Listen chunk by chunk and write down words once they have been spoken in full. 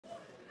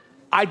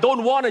I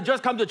don't want to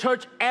just come to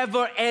church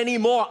ever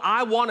anymore.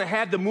 I want to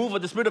have the move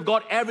of the Spirit of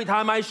God every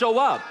time I show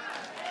up.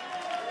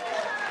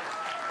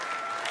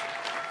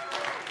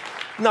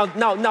 Now,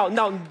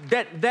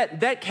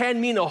 that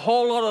can mean a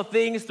whole lot of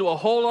things to a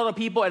whole lot of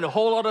people and a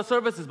whole lot of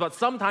services, but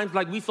sometimes,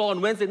 like we saw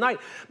on Wednesday night,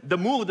 the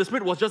move of the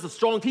Spirit was just a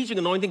strong teaching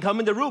anointing come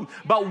in the room.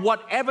 But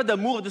whatever the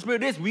move of the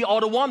Spirit is, we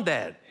ought to want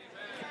that.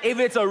 If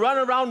it's a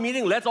run-around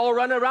meeting, let's all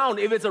run around.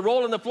 If it's a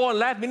roll on the floor and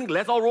laugh meeting,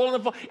 let's all roll on the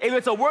floor. If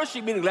it's a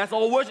worship meeting, let's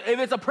all worship. If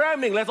it's a prayer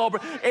meeting, let's all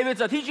pray. If it's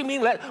a teaching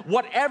meeting,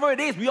 whatever it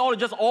is, we ought to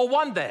just all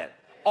want that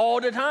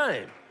all the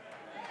time.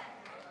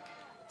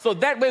 So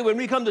that way, when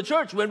we come to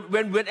church,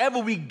 whenever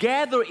we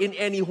gather in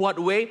any what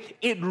way,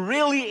 it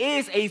really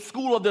is a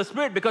school of the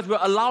Spirit because we're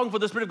allowing for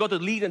the Spirit of God to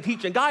lead and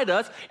teach and guide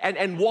us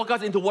and walk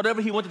us into whatever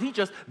He wants to teach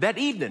us that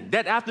evening,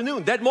 that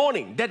afternoon, that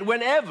morning, that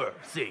whenever,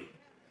 see.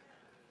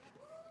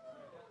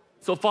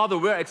 So, Father,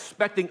 we're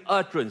expecting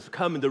utterance to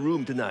come in the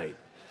room tonight.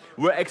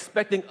 We're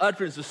expecting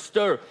utterance to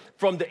stir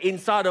from the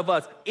inside of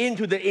us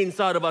into the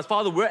inside of us.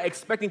 Father, we're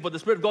expecting for the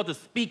Spirit of God to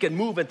speak and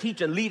move and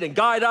teach and lead and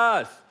guide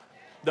us.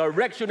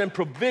 Direction and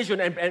provision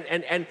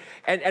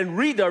and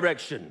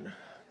redirection.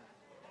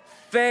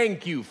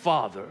 Thank you,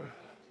 Father.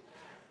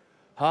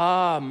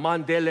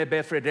 Mandele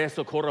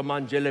befredeso kora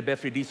mangele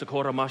befredisa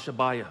kora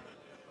mashabaya.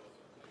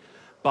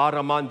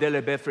 Para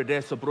mandele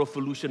befredeso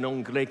brofulusha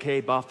non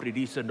greke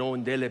bafredisa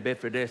non dele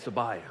befredeso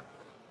baya.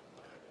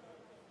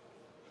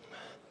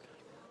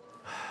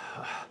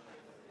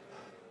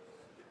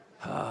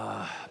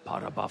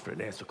 Para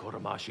bafredeso kora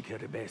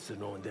mashikere besa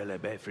non dele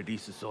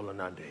befredisa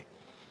solanande.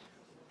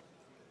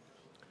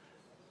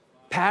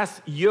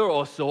 Past year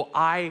or so,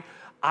 I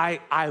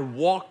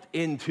walked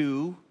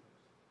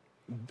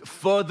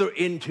further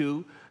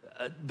into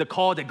the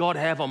call that God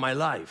had on my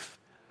life.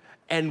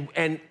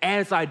 And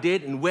as I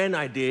did and when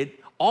I did,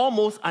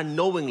 almost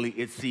unknowingly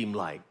it seemed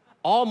like,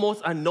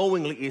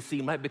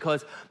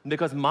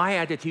 because my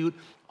attitude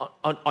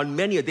on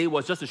many a day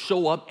was just to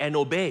show up and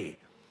obey,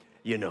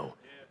 you know.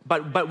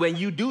 But when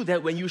you do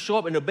that, when you show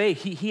up and obey,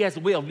 he has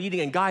a way of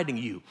leading and guiding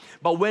you.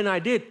 But when I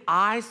did,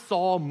 I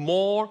saw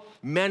more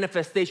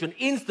manifestation,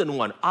 instant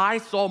one. I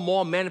saw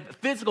more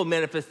physical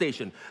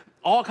manifestation.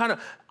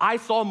 I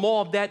saw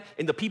more of that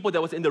in the people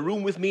that was in the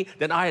room with me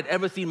than I had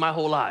ever seen my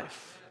whole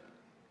life.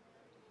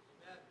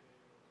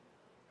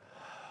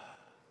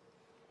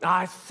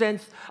 I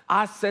sense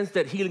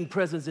that healing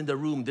presence in the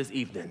room this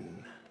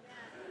evening.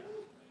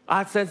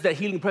 I sense that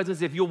healing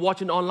presence. If you're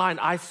watching online,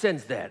 I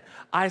sense that.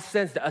 I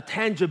sense a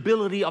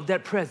tangibility of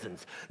that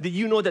presence. Do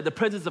you know that the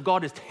presence of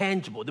God is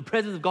tangible? The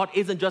presence of God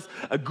isn't just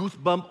a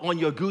goosebump on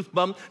your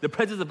goosebump. The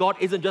presence of God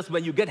isn't just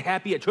when you get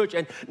happy at church.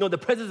 And no, the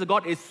presence of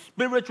God is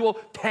spiritual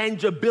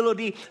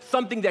tangibility,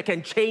 something that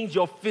can change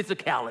your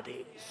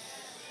physicality.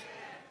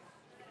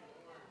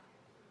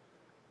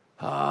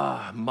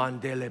 I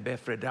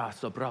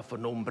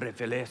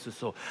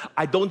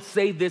don't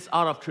say this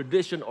out of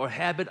tradition or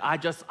habit.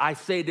 I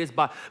say this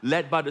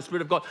led by the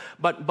Spirit of God.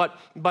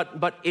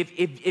 But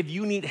if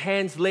you need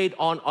hands laid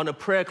on a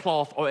prayer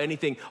cloth or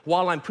anything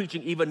while I'm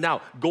preaching, even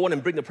now, go on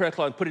and bring the prayer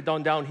cloth and put it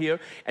down here,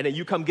 and then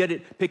you come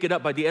pick it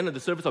up by the end of the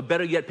service, or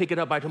better yet, pick it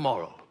up by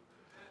tomorrow.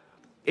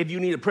 If you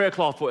need a prayer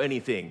cloth for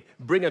anything,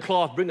 bring a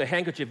cloth, bring a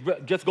handkerchief.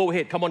 Just go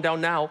ahead, come on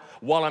down now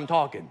while I'm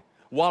talking.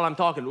 Go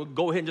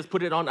ahead and just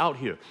put it on out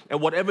here.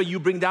 And whatever you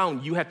bring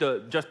down, you have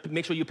to just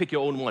make sure you pick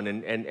your own one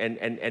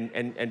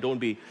and don't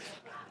be.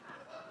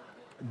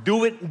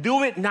 Do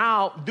it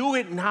now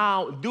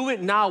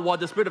while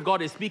the Spirit of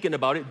God is speaking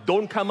about it.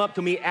 Don't come up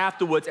to me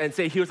afterwards and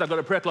say, I've got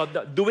a prayer cloth.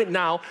 Do it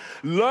now.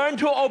 Learn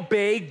to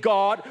obey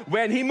God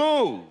when He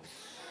moves.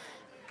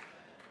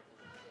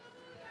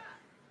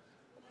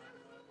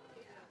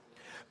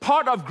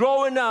 Part of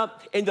growing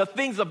up in the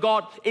things of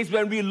God is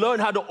when we learn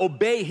how to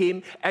obey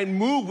Him and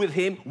move with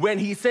Him when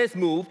He says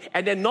move,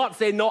 and then not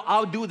say, no,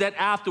 I'll do that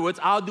afterwards.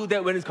 I'll do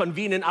that when it's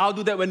convenient. I'll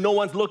do that when no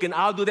one's looking.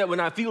 I'll do that when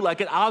I feel like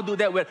it. I'll do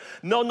that when...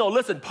 No,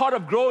 listen. Part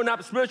of growing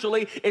up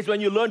spiritually is when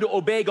you learn to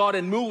obey God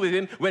and move with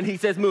Him when He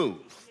says move.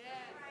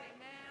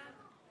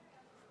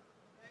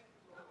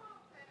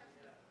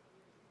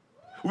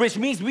 Which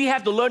means we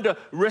have to learn to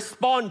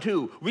respond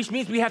to, which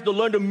means we have to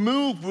learn to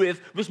move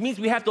with, which means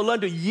we have to learn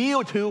to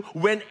yield to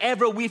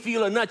whenever we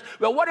feel a nudge.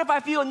 Well, what if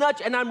I feel a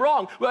nudge and I'm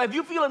wrong? Well, if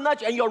you feel a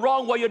nudge and you're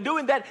wrong while you're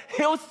doing that,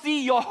 He'll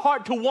see your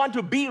heart to want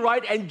to be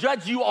right and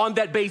judge you on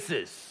that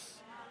basis.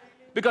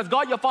 Because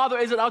God, your Father,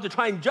 isn't out to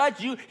try and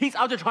judge you. He's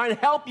out to try and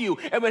help you.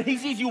 And when He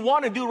sees you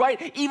want to do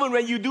right, even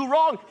when you do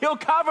wrong, He'll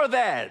cover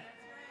that.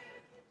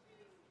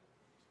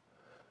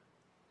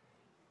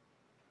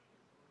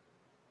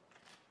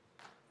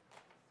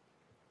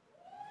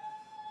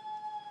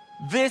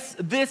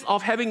 This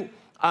of having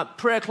a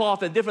prayer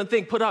cloth and different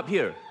thing put up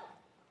here.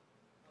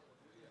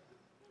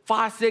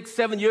 5, 6,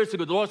 7 years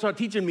ago, the Lord started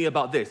teaching me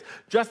about this.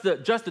 Just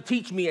to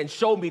teach me and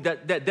show me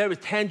that there is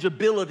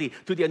tangibility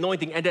to the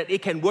anointing and that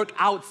it can work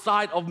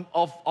outside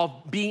of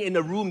being in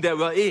the room that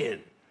we're in.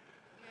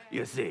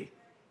 You see.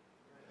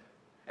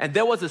 And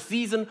there was a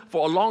season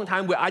for a long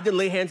time where I didn't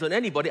lay hands on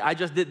anybody. I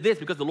just did this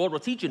because the Lord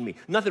was teaching me.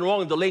 Nothing wrong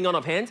with the laying on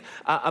of hands,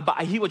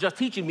 but He was just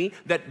teaching me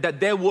that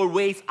there were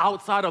ways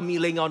outside of me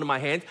laying on of my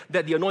hands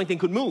that the anointing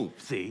could move,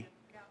 see?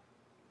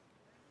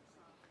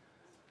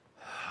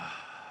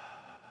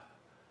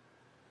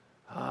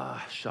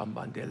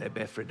 Shambandele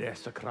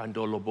befredesa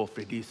crandolo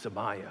bofredisa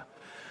maya.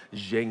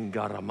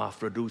 Jengara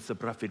mafredusa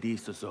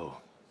prafedisa so.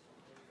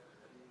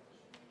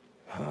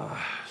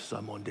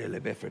 Samondele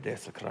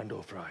befredesa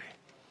crando fry.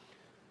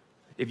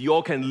 If you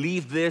all can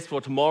leave this for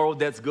tomorrow,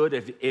 that's good.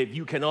 If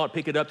you cannot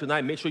pick it up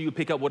tonight, make sure you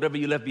pick up whatever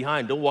you left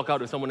behind. Don't walk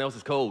out with someone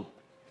else's code.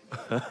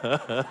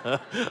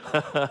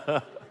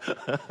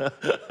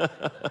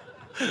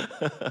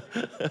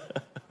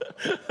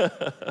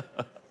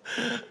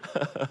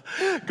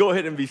 Go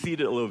ahead and be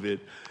seated a little bit.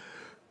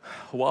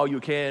 While you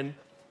can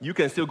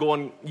still go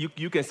on.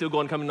 You can still go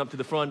on coming up to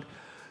the front.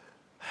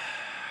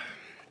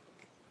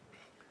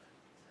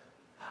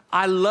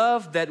 I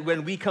love that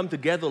when we come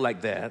together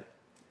like that,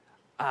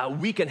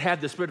 we can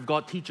have the Spirit of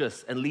God teach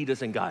us and lead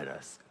us and guide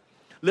us.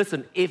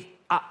 Listen, if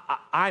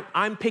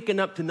I'm picking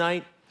up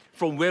tonight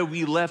from where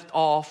we left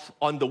off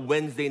on the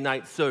Wednesday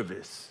night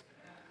service.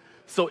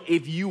 So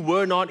if you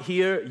were not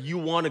here, you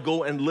want to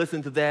go and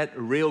listen to that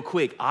real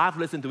quick. I've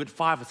listened to it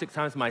 5 or 6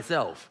 times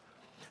myself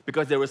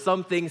because there were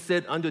some things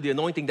said under the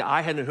anointing that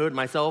I hadn't heard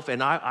myself,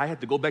 and I had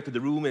to go back to the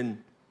room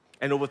and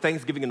over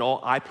Thanksgiving and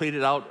all, I played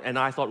it out, and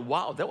I thought,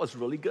 wow, that was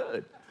really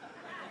good.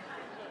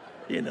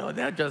 You know,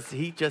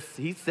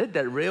 he said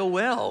that real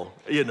well,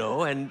 you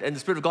know, and the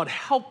Spirit of God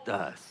helped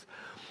us.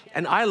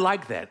 And I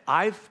like that.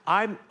 I'm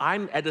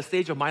at a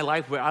stage of my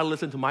life where I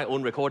listen to my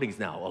own recordings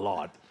now a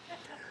lot.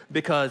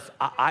 Because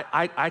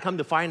I come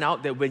to find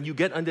out that when you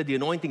get under the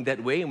anointing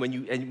that way, and when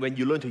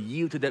you learn to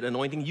yield to that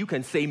anointing, you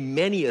can say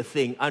many a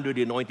thing under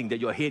the anointing that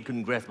your head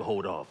couldn't grasp a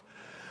hold of,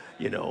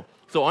 you know.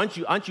 So aren't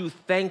you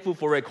thankful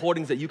for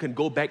recordings that you can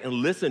go back and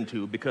listen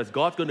to, because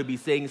God's going to be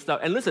saying stuff.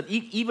 And listen,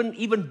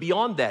 even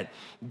beyond that,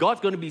 God's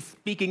going to be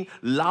speaking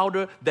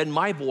louder than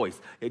my voice.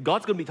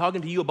 God's going to be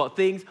talking to you about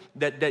things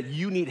that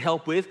you need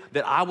help with,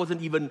 that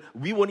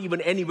we weren't even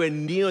anywhere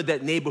near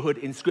that neighborhood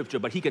in Scripture,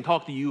 but He can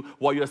talk to you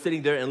while you're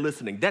sitting there and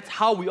listening. That's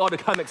how we ought to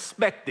come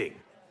expecting.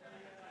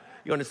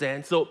 You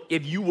understand? So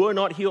if you were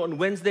not here on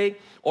Wednesday,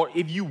 or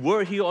if you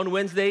were here on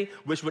Wednesday,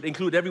 which would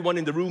include everyone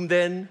in the room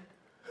then,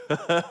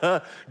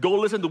 go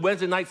listen to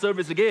Wednesday night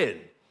service again.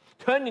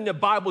 Turn in your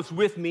Bibles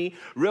with me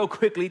real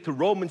quickly to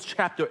Romans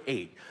chapter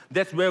 8.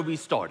 That's where we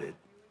started.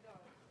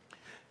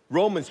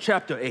 Romans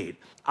chapter 8.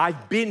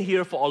 I've been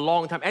here for a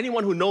long time.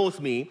 Anyone who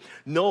knows me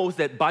knows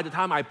that by the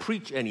time I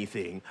preach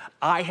anything,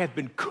 I have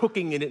been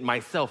cooking in it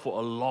myself for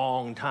a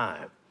long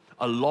time.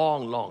 A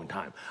long, long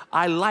time.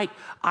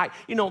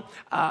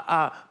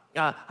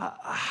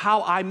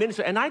 How I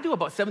minister, and I do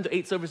about 7 to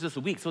 8 services a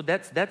week, so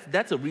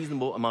that's a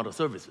reasonable amount of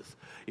services,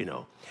 you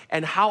know.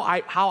 And how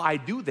I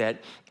do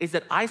that is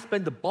that I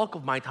spend the bulk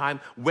of my time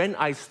when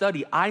I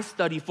study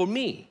for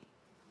me.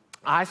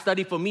 I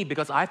study for me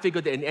because I figure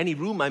that in any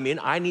room I'm in,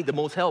 I need the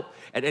most help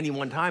at any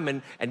one time,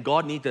 and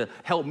God needs to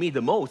help me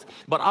the most.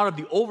 But out of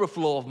the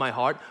overflow of my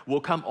heart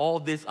will come all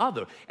this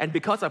other. And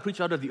because I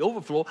preach out of the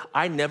overflow,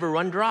 I never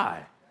run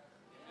dry.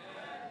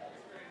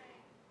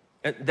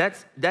 And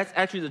that's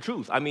actually the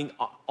truth. I mean,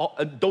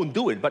 don't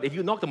do it. But if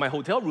you knocked on my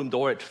hotel room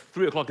door at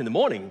 3 o'clock in the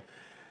morning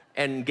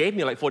and gave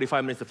me like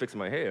 45 minutes to fix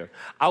my hair,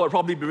 I would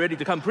probably be ready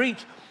to come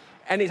preach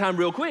anytime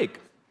real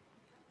quick,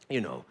 you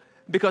know.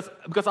 Because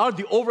out of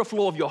the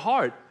overflow of your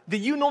heart, do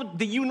you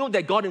know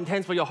that God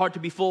intends for your heart to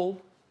be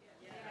full?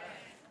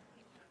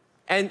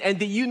 Yes. And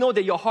do you know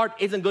that your heart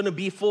isn't going to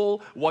be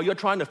full while you're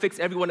trying to fix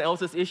everyone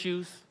else's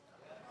issues?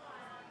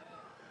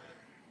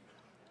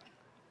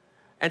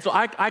 And so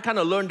I kind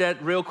of learned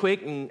that real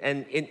quick, and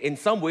in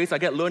some ways I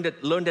learned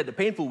that the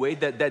painful way,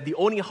 that the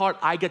only heart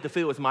I get to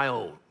fill is my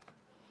own.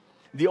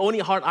 The only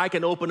heart I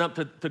can open up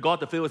to God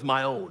to fill is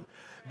my own.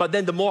 But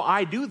then the more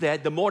I do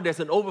that, the more there's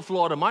an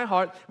overflow out of my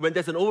heart. When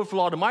there's an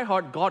overflow out of my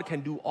heart, God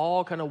can do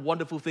all kind of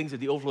wonderful things with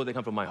the overflow that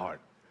come from my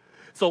heart.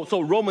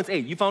 So Romans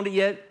 8, you found it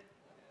yet?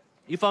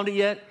 You found it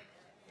yet?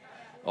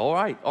 All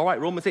right,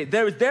 Romans 8.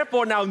 There is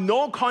therefore now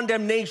no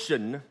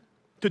condemnation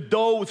to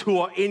those who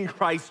are in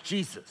Christ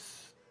Jesus.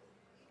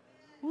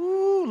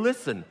 Ooh,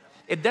 listen,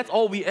 if that's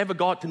all we ever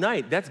got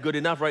tonight, that's good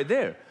enough right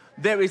there.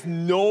 There is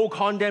no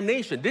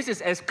condemnation. This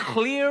is as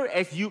clear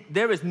as you,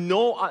 there is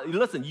no,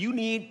 listen, you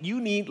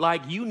need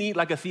like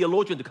a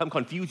theologian to come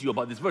confuse you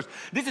about this verse.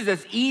 This is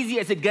as easy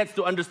as it gets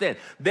to understand.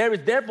 There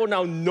is therefore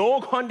now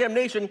no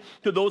condemnation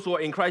to those who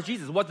are in Christ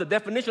Jesus. What's the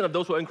definition of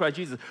those who are in Christ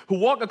Jesus? Who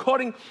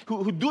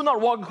do not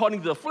walk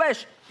according to the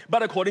flesh,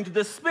 but according to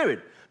the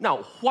Spirit.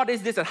 Now, what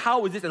is this and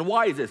how is this and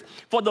why is this?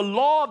 For the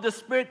law of the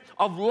Spirit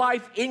of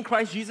life in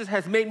Christ Jesus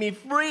has made me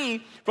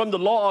free from the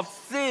law of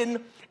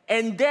sin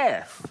and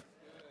death.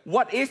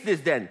 What is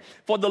this then?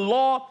 For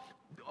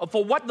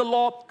what the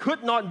law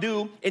could not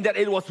do, in that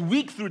it was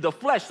weak through the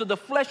flesh. So the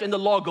flesh and the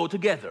law go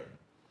together.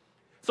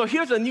 So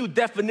here's a new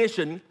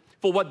definition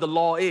for what the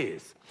law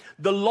is.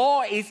 The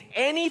law is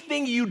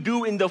anything you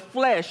do in the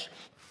flesh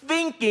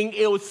thinking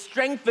it will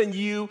strengthen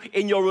you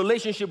in your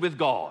relationship with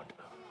God.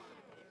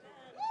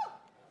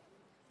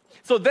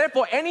 So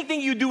therefore,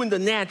 anything you do in the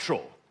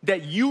natural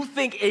that you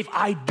think, if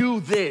I do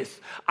this,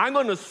 I'm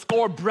going to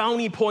score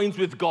brownie points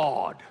with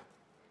God,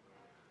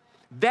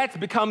 that's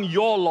become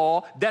your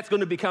law. That's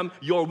going to become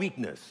your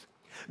weakness.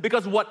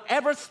 Because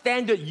whatever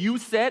standard you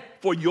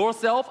set for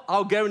yourself,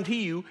 I'll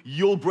guarantee you,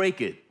 you'll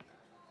break it.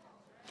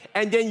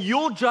 And then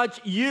you'll judge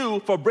you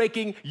for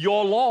breaking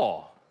your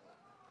law.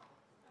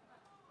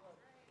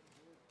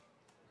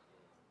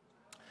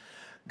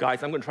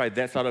 Guys, I'm going to try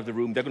that side of the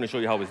room. They're going to show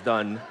you how it's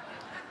done.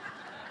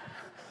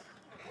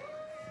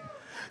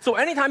 So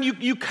anytime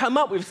you come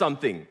up with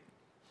something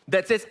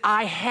that says,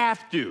 I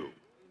have to,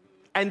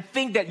 and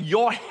think that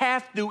your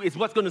have to is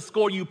what's going to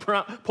score you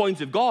points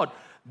with God,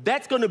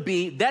 that's going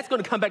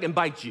to come back and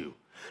bite you.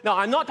 Now,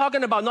 I'm not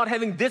talking about not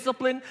having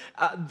discipline.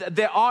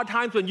 There are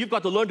times when you've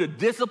got to learn to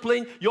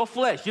discipline your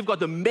flesh. You've got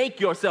to make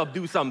yourself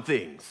do some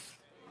things.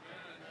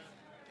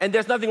 And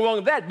there's nothing wrong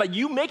with that. But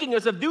you making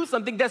yourself do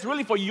something that's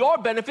really for your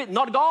benefit,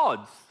 not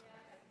God's.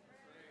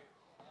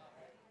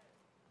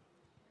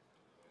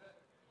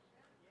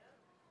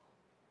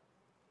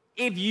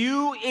 If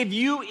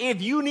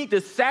you need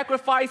to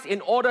sacrifice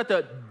in order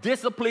to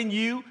discipline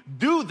you,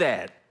 do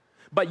that.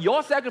 But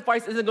your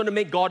sacrifice isn't going to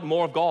make God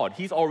more of God.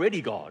 He's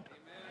already God.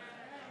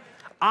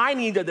 I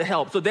needed the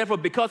help. So therefore,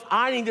 because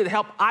I needed the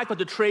help, I got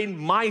to train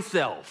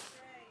myself.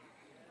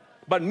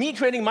 But me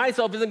training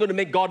myself isn't going to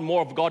make God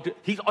more of God.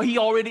 He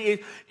already is.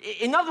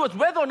 In other words,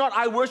 whether or not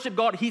I worship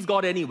God, He's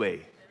God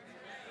anyway.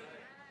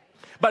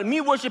 But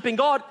me worshiping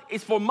God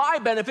is for my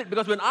benefit,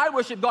 because when I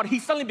worship God, He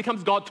suddenly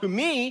becomes God to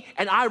me,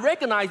 and I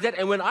recognize that.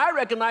 And when I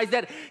recognize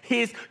that,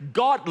 His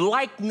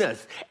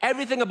God-likeness,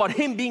 everything about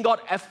Him being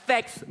God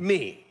affects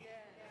me.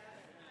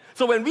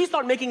 So when we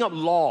start making up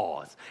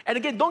laws, and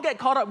again, don't get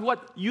caught up with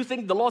what you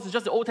think the laws is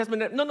just the Old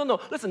Testament. No.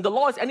 Listen, the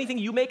law is anything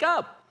you make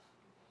up.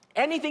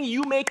 Anything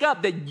you make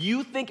up that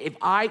you think if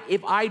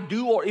I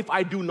do or if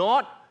I do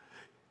not,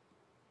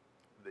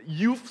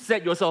 you've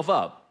set yourself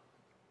up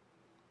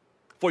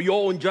for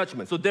your own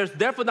judgment. So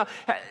therefore now,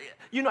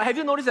 have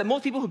you noticed that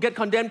most people who get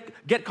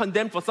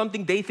condemned for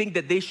something they think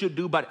that they should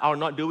do but are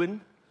not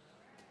doing?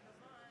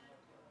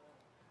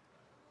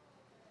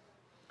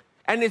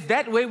 And it's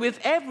that way with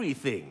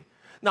everything.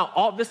 Now,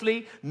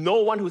 obviously,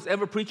 no one who's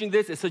ever preaching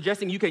this is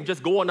suggesting you can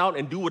just go on out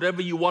and do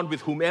whatever you want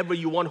with whomever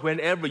you want,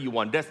 whenever you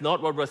want. That's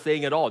not what we're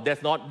saying at all.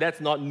 That's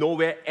not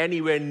nowhere,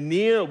 anywhere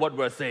near what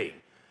we're saying.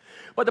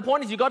 But the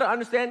point is, you got to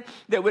understand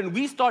that when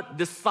we start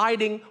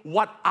deciding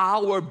what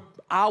our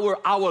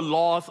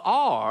laws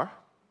are,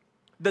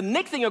 the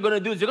next thing you're going to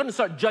do is you're going to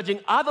start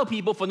judging other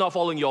people for not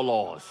following your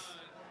laws,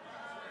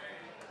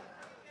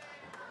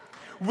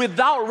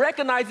 without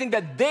recognizing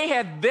that they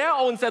have their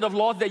own set of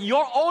laws that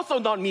you're also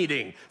not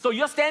meeting. So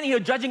you're standing here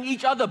judging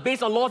each other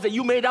based on laws that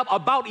you made up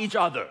about each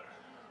other.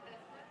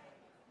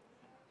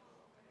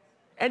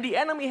 And the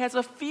enemy has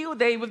a field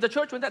day with the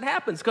church when that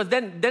happens, because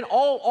then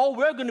all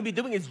we're going to be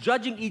doing is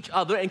judging each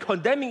other and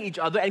condemning each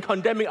other and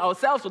condemning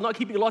ourselves for not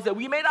keeping laws that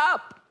we made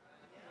up.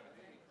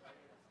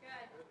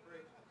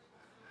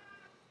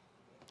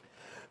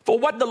 For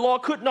what the law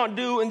could not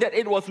do, in that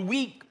it was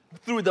weak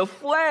through the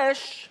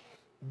flesh,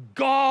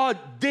 God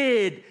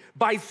did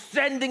by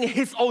sending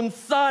His own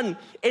Son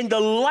in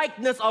the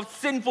likeness of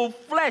sinful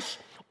flesh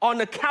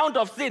on account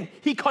of sin.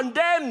 He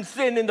condemned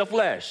sin in the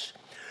flesh.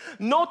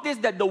 Notice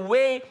that the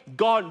way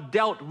God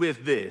dealt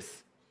with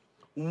this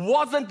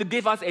wasn't to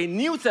give us a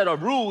new set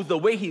of rules. The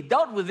way He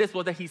dealt with this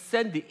was that He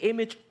sent the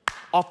image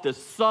of the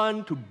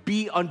Son to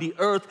be on the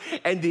earth,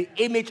 and the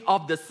image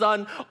of the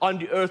Son on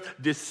the earth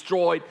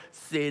destroyed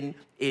sin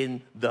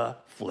in the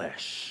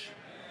flesh.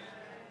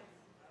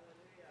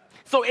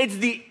 So it's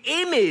the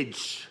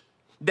image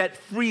that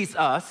frees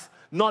us,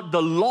 not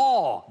the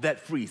law that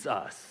frees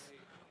us.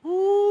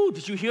 Ooh,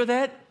 did you hear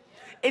that?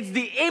 It's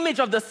the image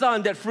of the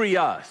Son that frees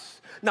us.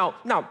 Now,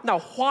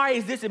 why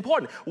is this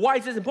important? Why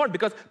is this important?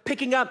 Because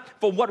picking up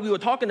what we were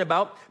talking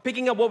about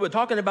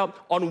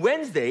on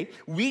Wednesday,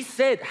 we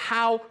said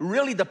how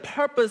really the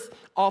purpose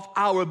of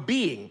our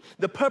being,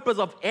 the purpose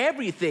of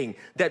everything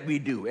that we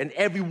do, and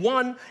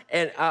everyone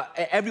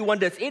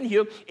that's in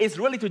here is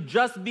really to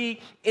just be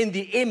in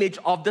the image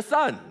of the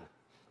Son.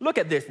 Look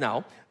at this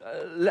now.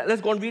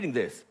 Let's go on reading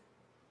this.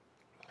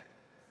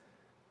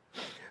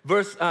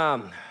 Verse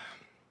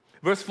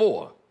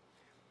 4.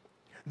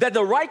 That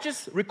the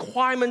righteous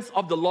requirements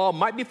of the law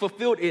might be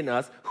fulfilled in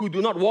us who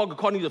do not walk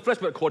according to the flesh,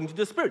 but according to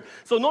the Spirit.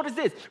 So notice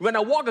this. When I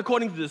walk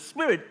according to the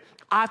Spirit,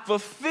 I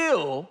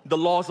fulfill the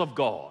laws of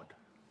God.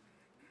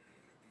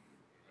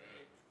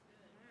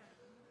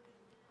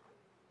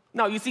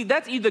 Now, you see,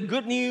 that's either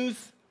good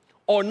news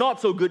or not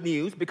so good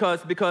news,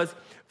 because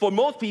for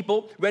most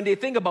people, when they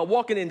think about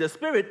walking in the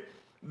Spirit,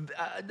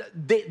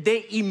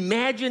 they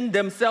imagine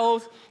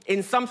themselves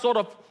in some sort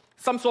of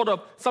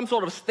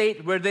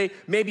state where they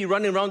may be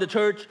running around the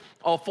church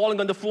or falling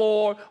on the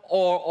floor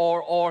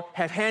or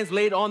have hands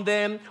laid on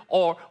them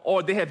or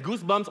they have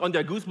goosebumps on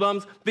their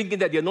goosebumps, thinking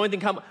that the anointing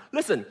comes.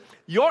 Listen,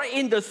 You're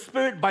in the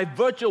Spirit by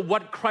virtue of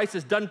what Christ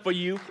has done for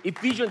you.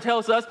 Ephesians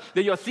tells us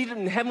that you're seated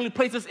in heavenly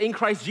places in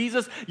Christ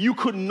Jesus. You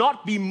could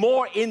not be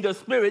more in the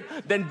Spirit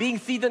than being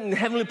seated in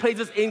heavenly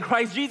places in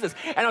Christ Jesus.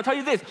 And I'll tell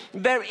you this,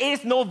 there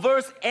is no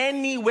verse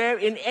anywhere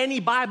in any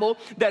Bible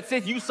that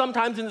says you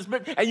sometimes in the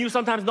Spirit and you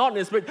sometimes not in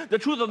the Spirit. The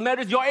truth of the matter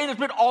is you're in the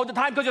Spirit all the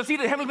time because you're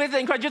seated in heavenly places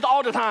in Christ Jesus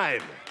all the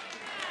time.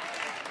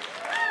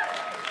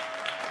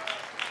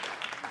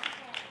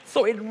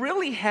 So it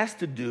really has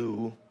to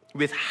do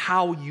with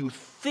how you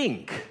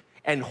think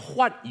and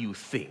what you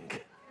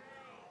think.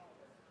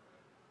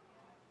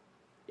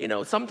 You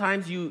know,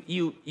 sometimes you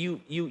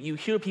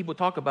hear people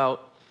talk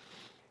about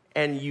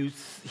and you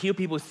hear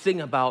people sing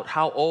about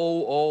how,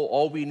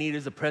 all we need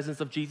is the presence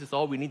of Jesus,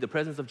 all we need the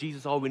presence of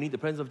Jesus, all we need the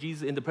presence of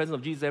Jesus, in the presence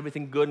of Jesus,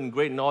 everything good and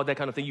great and all that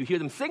kind of thing. You hear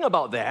them sing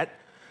about that,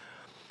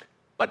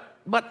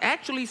 but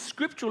actually,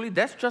 scripturally,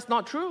 that's just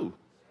not true.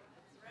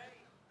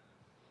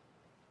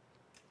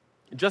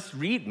 Just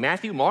read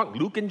Matthew, Mark,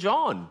 Luke, and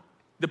John.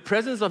 The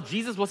presence of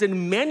Jesus was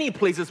in many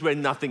places where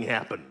nothing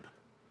happened.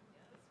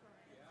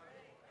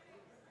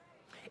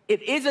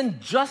 It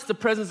isn't just the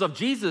presence of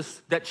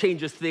Jesus that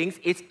changes things,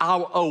 it's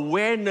our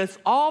awareness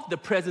of the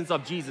presence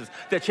of Jesus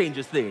that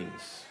changes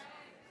things.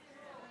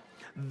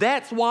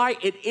 That's why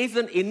it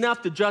isn't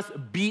enough to just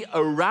be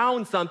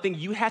around something.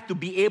 You have to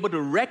be able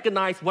to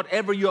recognize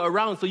whatever you're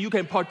around so you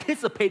can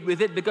participate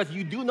with it, because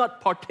you do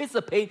not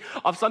participate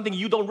of something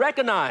you don't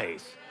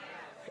recognize.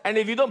 And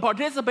if you don't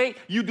participate,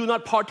 you do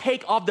not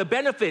partake of the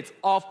benefits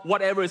of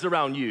whatever is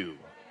around you.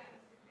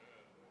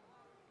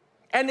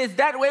 And it's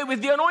that way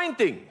with the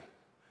anointing.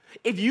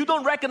 If you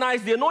don't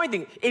recognize the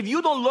anointing, if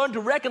you don't learn to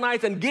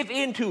recognize and give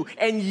into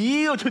and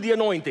yield to the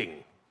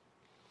anointing,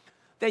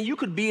 then you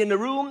could be in a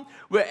room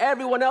where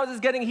everyone else is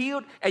getting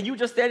healed and you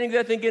just standing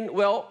there thinking,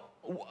 well,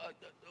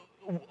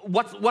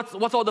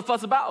 what's all the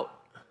fuss about?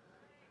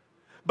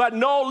 But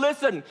no,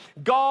 listen,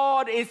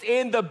 God is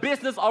in the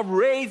business of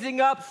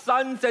raising up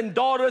sons and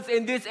daughters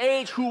in this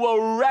age who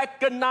will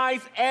recognize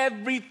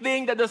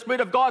everything that the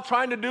Spirit of God is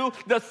trying to do.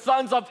 The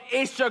sons of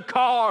Issachar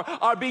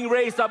are being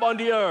raised up on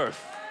the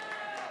earth.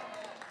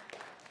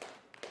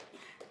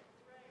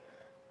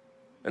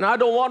 And I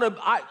don't want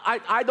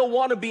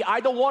to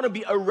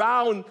be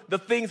around the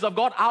things of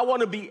God. I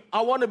want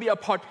to be a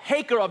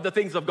partaker of the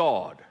things of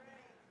God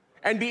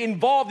and be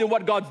involved in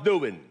what God's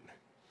doing.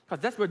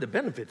 Because that's where the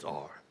benefits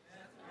are.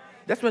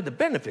 That's where the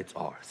benefits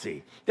are,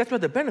 see. That's where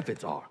the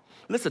benefits are.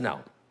 Listen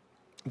now,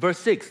 verse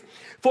 6.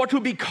 For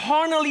to be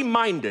carnally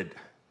minded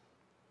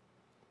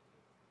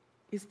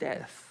is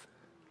death.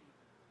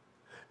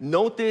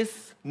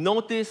 Notice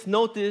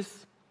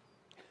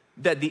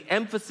that the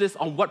emphasis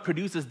on what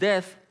produces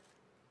death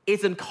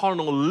isn't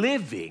carnal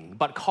living,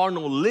 but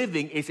carnal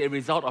living is a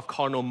result of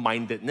carnal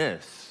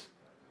mindedness.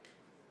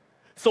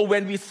 So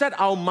when we set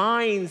our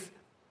minds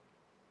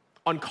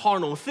on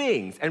carnal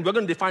things, and we're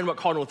going to define what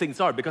carnal things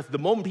are, because the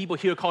moment people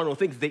hear carnal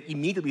things, they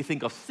immediately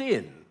think of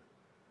sin.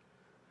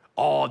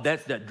 Oh,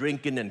 that's that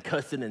drinking and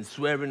cussing and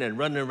swearing and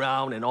running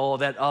around and all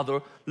that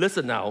other.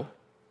 Listen now,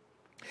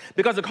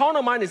 because the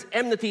carnal mind is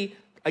enmity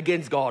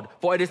against God,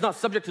 for it is not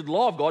subject to the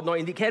law of God, nor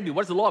indeed can be.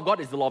 What is the law of God?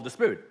 It's the law of the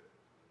Spirit.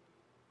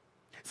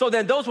 So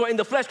then those who are in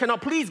the flesh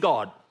cannot please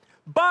God.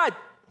 But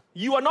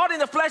you are not in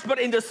the flesh, but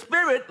in the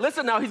Spirit.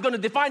 Listen now, he's going to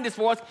define this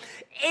for us.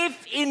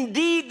 If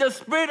indeed the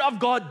Spirit of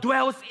God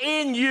dwells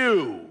in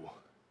you.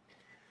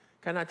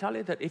 Can I tell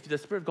you that if the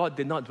Spirit of God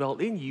did not dwell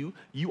in you,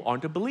 you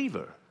aren't a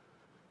believer.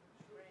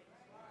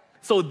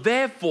 So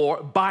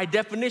therefore, by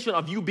definition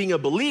of you being a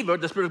believer,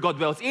 the Spirit of God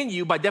dwells in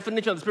you. By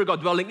definition of the Spirit of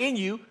God dwelling in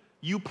you,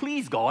 you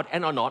please God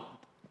and are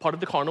not part of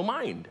the carnal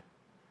mind.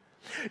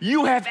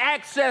 You have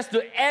access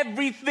to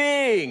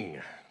everything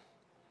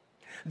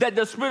that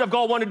the Spirit of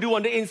God wants to do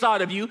on the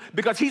inside of you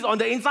because He's on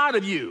the inside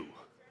of you.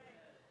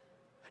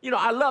 You know,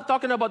 I love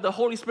talking about the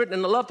Holy Spirit,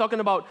 and I love talking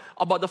about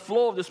the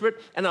flow of the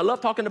Spirit, and I love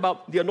talking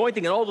about the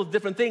anointing and all those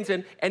different things.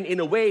 And in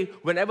a way,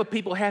 whenever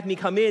people have me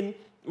come in,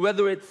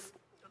 whether it's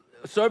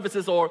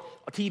services or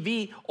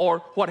TV or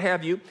what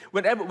have you,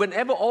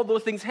 whenever all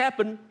those things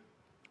happen,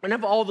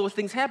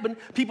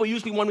 people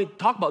usually want me to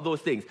talk about those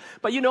things.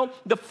 But you know,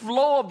 the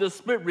flow of the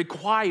Spirit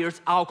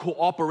requires our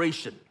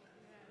cooperation.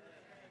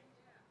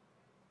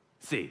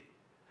 See?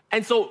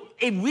 And so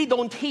if we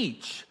don't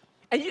teach,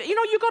 and you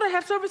know, you got to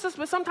have services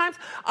where sometimes,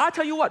 I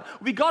tell you what,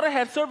 we got to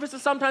have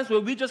services sometimes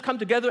where we just come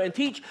together and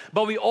teach,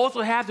 but we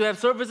also have to have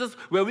services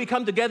where we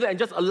come together and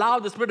just allow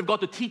the Spirit of God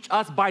to teach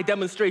us by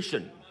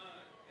demonstration.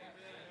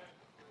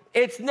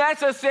 It's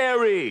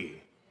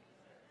necessary.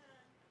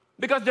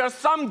 Because there are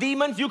some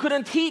demons you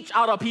couldn't teach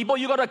out of people,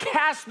 you got to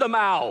cast them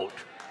out.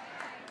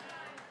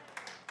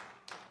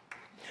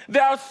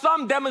 There are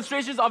some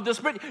demonstrations of the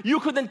Spirit you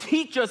couldn't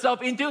teach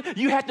yourself into.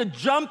 You had to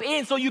jump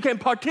in so you can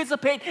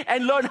participate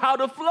and learn how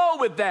to flow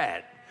with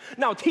that.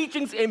 Now,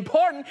 teaching's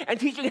important and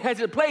teaching has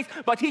its place,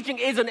 but teaching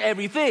isn't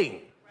everything.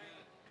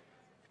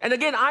 And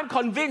again, I'm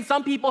convinced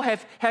some people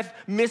have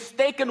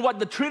mistaken what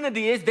the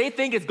Trinity is. They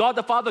think it's God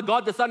the Father,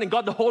 God the Son, and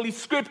God the Holy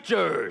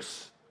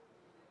Scriptures.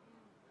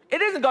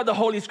 It isn't God the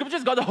Holy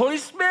Scriptures, it's God the Holy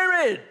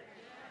Spirit.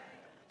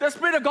 The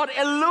Spirit of God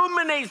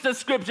illuminates the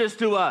Scriptures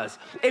to us.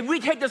 If we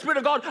take the Spirit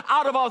of God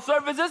out of our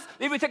services,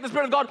 if we take the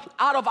Spirit of God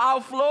out of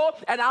our flow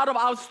and out of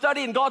our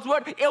study in God's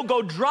Word, it'll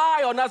go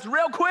dry on us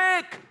real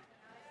quick.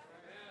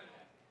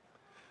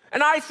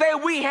 And I say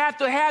we have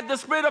to have the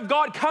Spirit of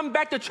God come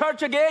back to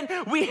church again.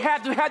 We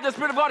have to have the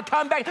Spirit of God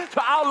come back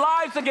to our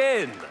lives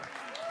again.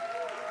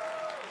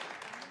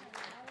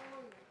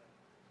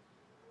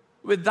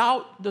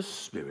 Without the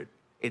Spirit,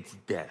 it's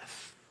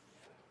death.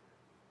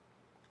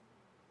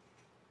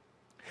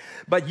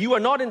 But you are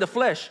not in the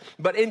flesh,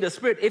 but in the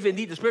Spirit, if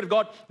indeed the Spirit of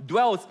God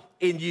dwells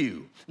in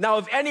you. Now,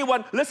 if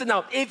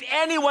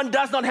anyone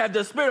does not have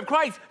the Spirit of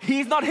Christ,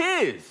 he's not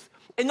his.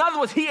 In other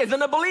words, he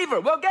isn't a believer.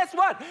 Well, guess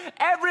what?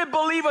 Every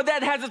believer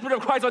that has the Spirit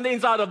of Christ on the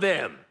inside of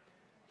them.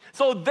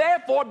 So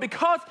therefore,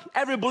 because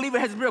every believer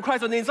has the Spirit of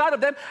Christ on the inside of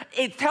them,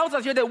 it tells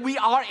us here that we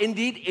are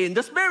indeed in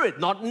the Spirit,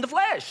 not in the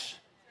flesh.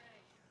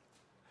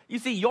 You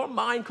see, your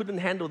mind couldn't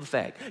handle the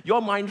fact.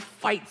 Your mind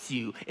fights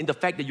you in the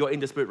fact that you're in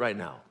the Spirit right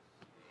now.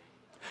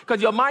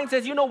 Because your mind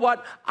says, you know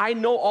what? I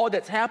know all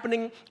that's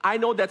happening. I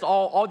know that's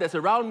all that's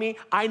around me.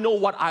 I know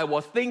what I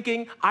was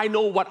thinking. I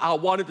know what I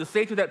wanted to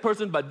say to that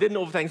person but didn't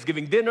over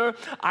Thanksgiving dinner.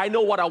 I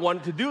know what I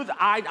wanted to do.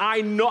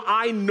 I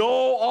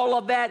know all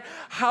of that.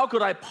 How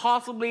could I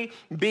possibly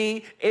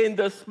be in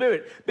the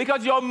Spirit?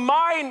 Because your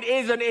mind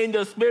isn't in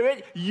the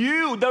Spirit.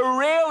 You, the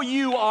real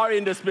you, are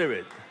in the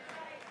Spirit.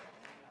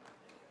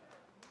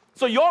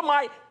 So your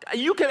mind,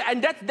 you can,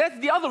 and that's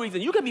the other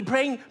reason. You can be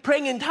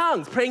praying in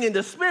tongues, praying in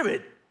the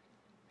Spirit.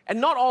 And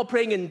not all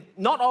praying in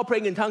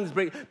tongues,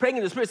 praying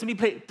in the Spirit,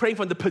 simply praying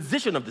from the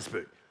position of the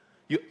Spirit.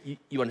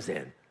 You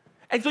understand?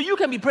 And so you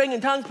can be praying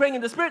in tongues, praying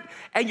in the Spirit,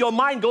 and your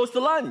mind goes to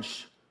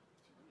lunch.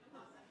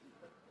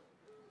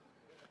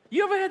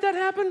 You ever had that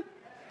happen?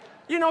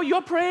 You know,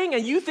 you're praying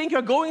and you think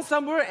you're going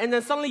somewhere, and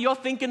then suddenly you're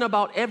thinking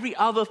about every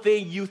other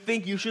thing you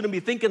think you shouldn't be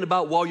thinking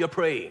about while you're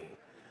praying.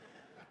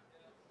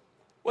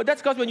 Well,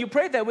 that's because when you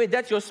pray that way,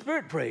 that's your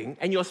spirit praying,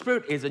 and your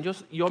spirit isn't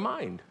just your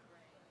mind.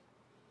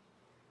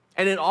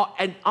 And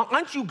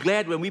aren't you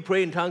glad when we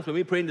pray in tongues, when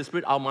we pray in the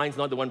Spirit, our mind's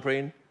not the one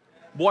praying?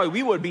 Boy,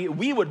 we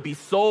would be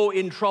so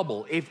in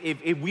trouble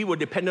if we were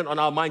dependent on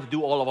our mind to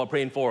do all of our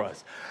praying for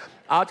us.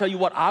 I'll tell you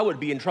what, I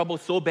would be in trouble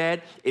so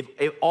bad if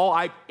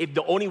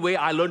the only way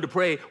I learned to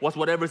pray was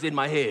whatever's in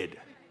my head.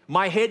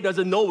 My head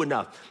doesn't know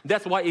enough.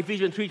 That's why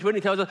Ephesians 3:20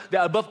 tells us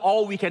that above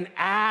all we can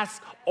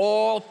ask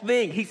or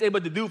think, He's able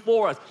to do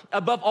for us.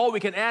 Above all we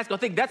can ask or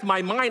think. That's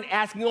my mind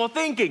asking or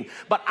thinking.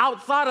 But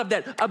outside of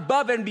that,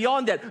 above and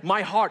beyond that,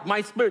 my heart,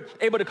 my spirit,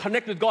 able to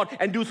connect with God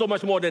and do so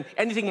much more than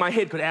anything my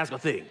head could ask or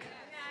think.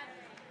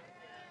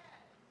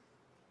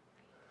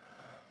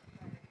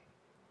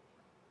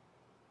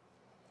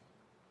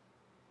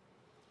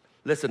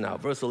 Listen now,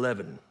 verse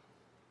 11.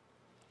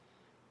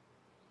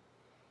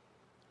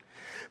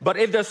 But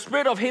if the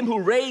Spirit of Him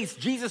who raised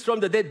Jesus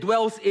from the dead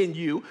dwells in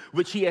you,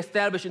 which He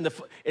established in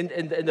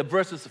the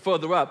verses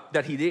further up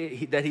that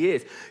He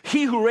is,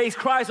 He who raised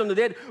Christ from the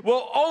dead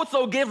will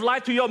also give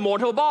life to your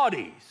mortal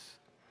bodies.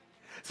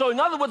 So in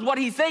other words, what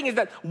He's saying is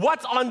that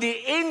what's on the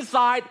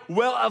inside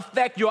will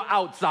affect your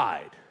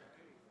outside.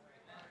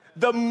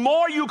 The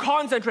more you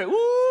concentrate,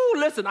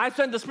 listen, I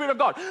sent the Spirit of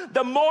God.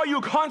 The more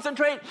you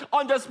concentrate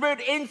on the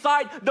Spirit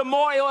inside, the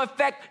more it will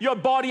affect your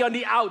body on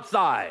the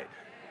outside.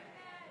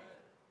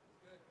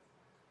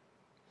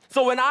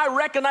 So when I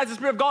recognize the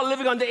Spirit of God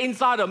living on the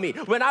inside of me,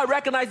 when I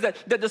recognize that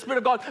the Spirit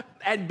of God,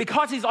 and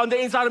because He's on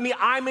the inside of me,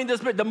 I'm in the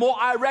Spirit, the more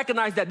I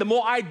recognize that, the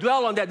more I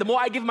dwell on that, the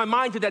more I give my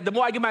mind to that, the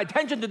more I give my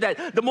attention to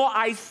that, the more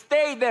I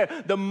stay there,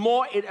 the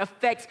more it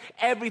affects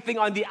everything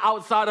on the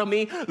outside of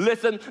me.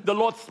 Listen, the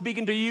Lord's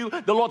speaking to you,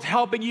 the Lord's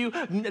helping you.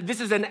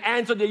 This is an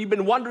answer that you've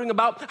been wondering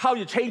about, how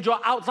you change your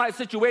outside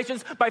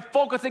situations by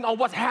focusing on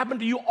what's happened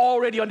to you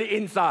already on the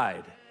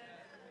inside.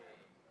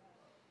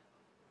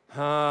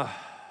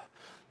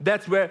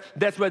 That's where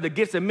the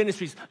gifts and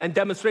ministries and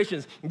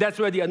demonstrations, that's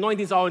where the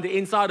anointings are on the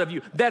inside of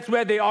you. That's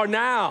where they are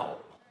now.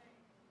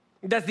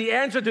 That's the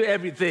answer to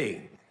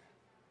everything.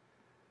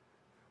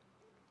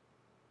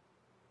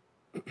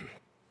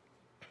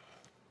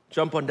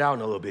 Jump on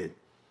down a little bit.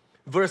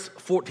 Verse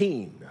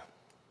 14.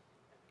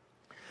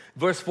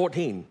 Verse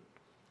 14. I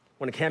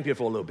want to camp here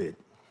for a little bit.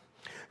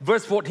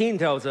 Verse 14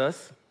 tells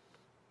us,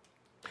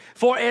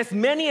 for as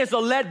many as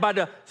are led by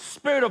the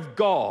Spirit of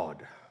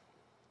God,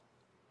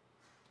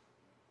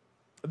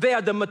 they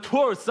are the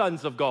mature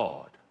sons of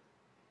God.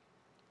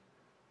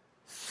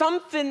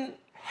 Something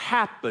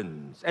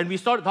happens, and we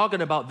started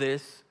talking about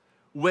this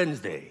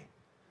Wednesday.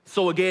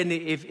 So again,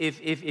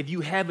 if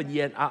you haven't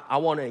yet, I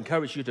want to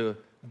encourage you to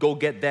go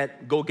get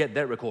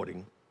that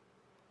recording.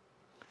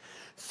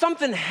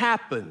 Something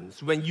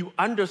happens when you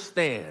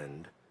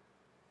understand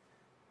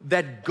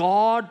that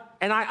God,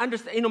 and I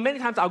understand, many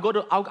times I'll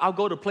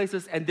go to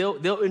places and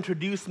they'll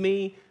introduce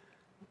me.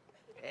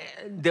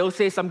 They'll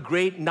say some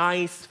great,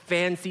 nice,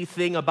 fancy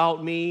thing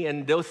about me,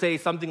 and they'll say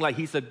something like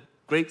he's a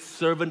great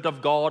servant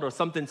of God or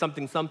something. But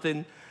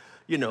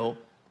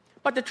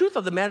the truth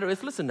of the matter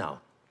is, listen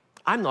now,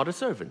 I'm not a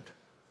servant.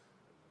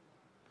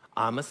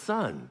 I'm a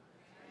son.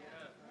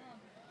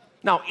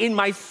 Now, in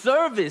my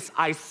service,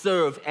 I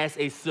serve as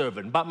a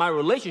servant, but my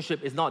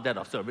relationship is not that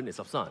of servant, it's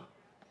of son.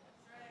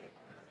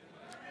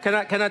 Can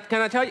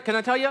I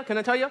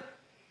tell you?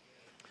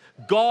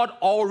 God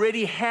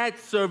already had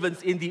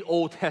servants in the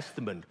Old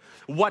Testament.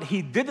 What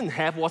he didn't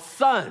have was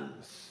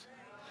sons.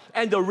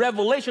 And the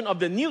revelation of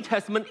the New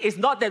Testament is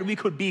not that we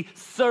could be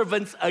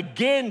servants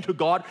again to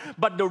God,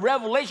 but the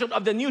revelation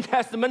of the New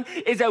Testament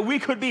is that we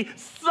could be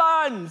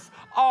sons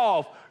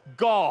of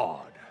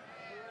God.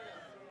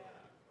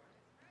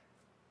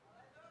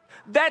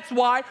 That's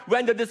why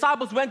when the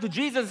disciples went to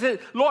Jesus and said,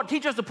 Lord,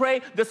 teach us to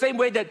pray the same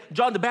way that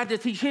John the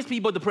Baptist teach his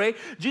people to pray.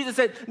 Jesus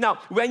said, now,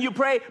 when you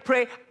pray,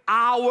 pray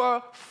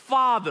our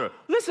Father.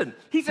 Listen,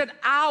 he said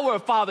our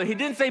Father. He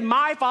didn't say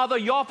my Father,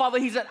 your Father.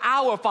 He said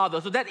our Father.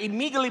 So that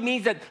immediately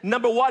means that,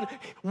 number one,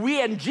 we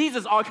and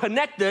Jesus are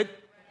connected,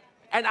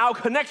 and our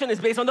connection is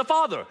based on the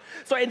Father.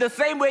 So in the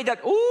same way that,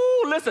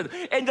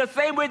 in the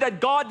same way that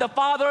God the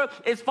Father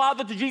is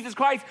Father to Jesus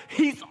Christ,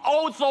 he's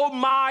also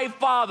my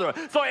Father.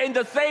 So in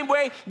the same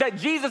way that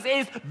Jesus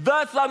is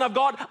the Son of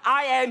God,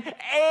 I am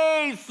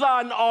a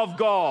son of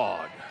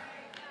God.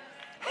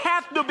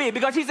 Have to be,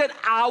 because he said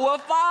our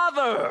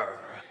Father.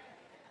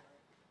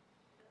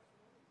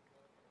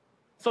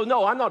 So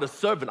no, I'm not a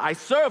servant. I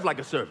serve like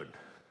a servant.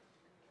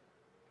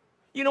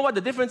 You know what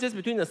the difference is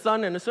between a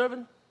son and a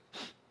servant?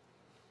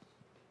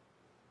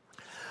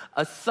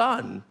 A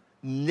son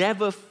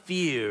never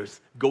fears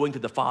going to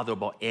the father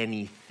about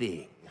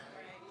anything.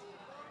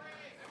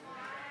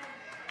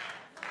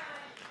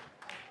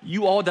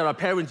 You all that are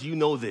parents, you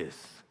know this.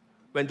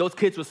 When those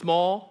kids were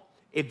small,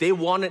 if they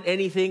wanted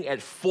anything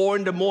at 4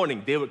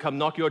 a.m, they would come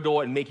knock your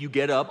door and make you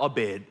get up or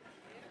bed.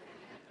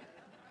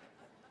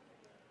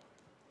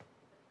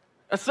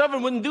 A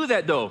servant wouldn't do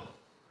that though.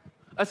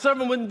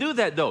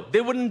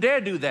 They wouldn't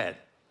dare do that.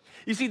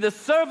 You see, the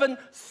servant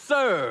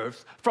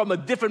serves from a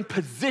different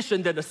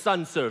position than the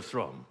son serves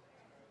from.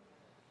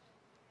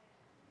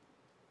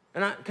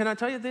 And can I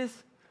tell you this?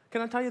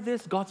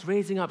 God's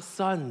raising up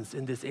sons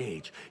in this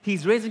age.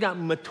 He's raising up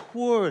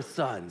mature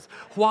sons.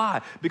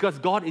 Why? Because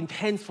God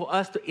intends for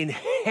us to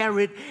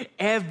inherit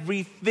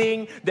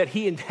everything that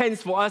he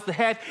intends for us to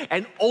have,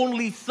 and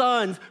only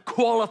sons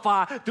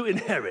qualify to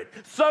inherit.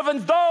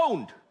 Servants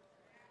don't.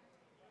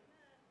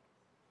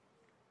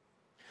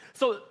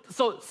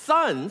 So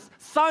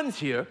sons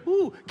here,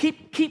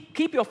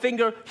 keep your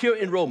finger here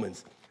in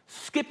Romans.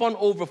 Skip on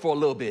over for a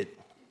little bit.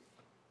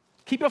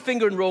 Keep your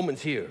finger in Romans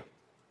here.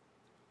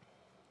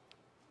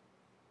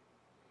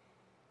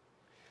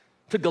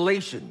 To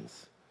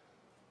Galatians.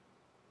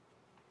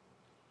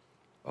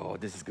 Oh,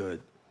 this is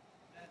good.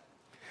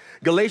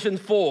 Galatians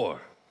 4.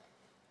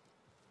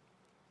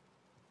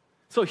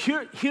 So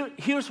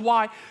here's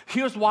why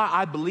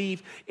I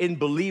believe in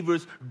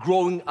believers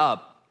growing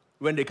up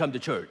when they come to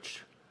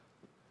church.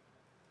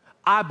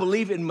 I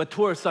believe in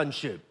mature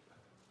sonship.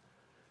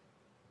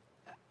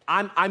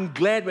 I'm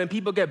glad when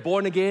people get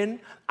born again.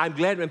 I'm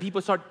glad when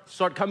people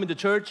start coming to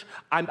church.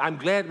 I'm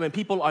glad when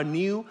people are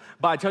new.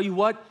 But I tell you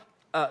what,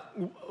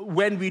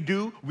 when we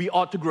do, we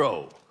ought to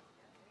grow.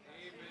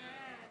 Amen.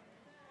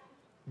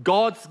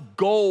 God's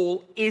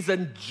goal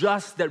isn't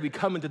just that we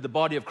come into the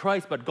body of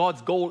Christ, but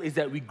God's goal is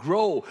that we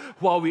grow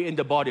while we're in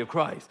the body of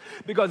Christ.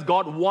 Because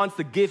God wants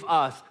to give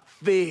us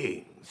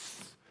things.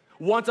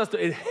 Wants us to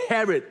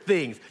inherit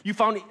things. You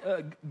found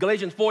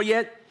Galatians 4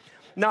 yet?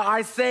 Now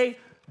I say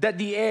that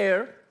the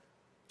heir,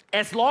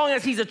 as long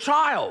as he's a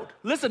child,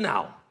 listen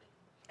now,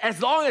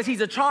 as long as he's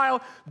a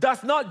child,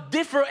 does not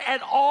differ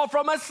at all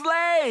from a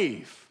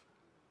slave.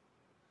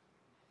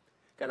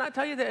 Can I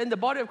tell you that in the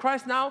body of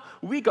Christ now,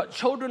 we got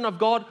children of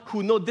God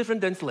who know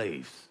different than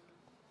slaves.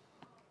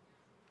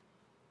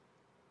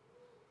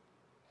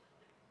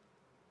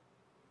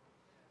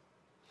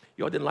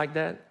 Y'all didn't like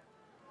that?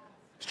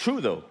 It's true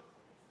though.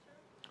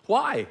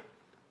 Why?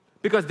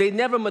 Because they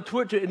never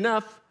matured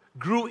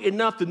grew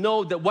enough to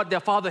know that what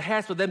their father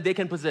has for them, they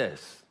can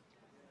possess.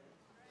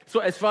 So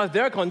as far as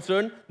they're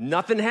concerned,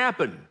 nothing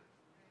happened.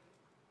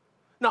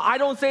 Now, I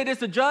don't say this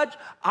to judge.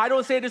 I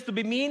don't say this to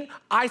be mean.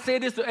 I say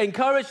this to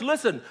encourage.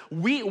 Listen,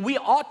 we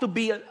ought to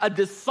be a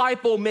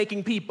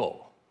disciple-making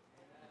people.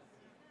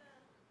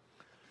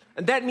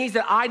 And that means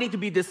that I need to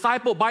be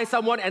discipled by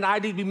someone, and I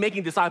need to be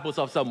making disciples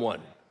of someone.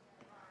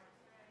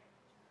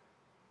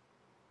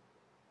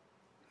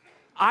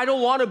 I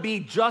don't want to be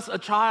just a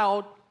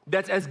child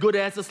that's as good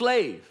as a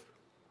slave,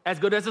 as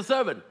good as a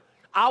servant.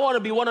 I want to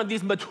be one of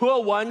these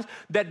mature ones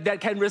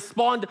that can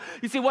respond.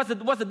 You see, what's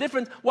the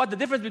difference? What the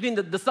difference between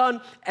the son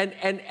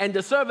and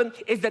the servant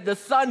is that the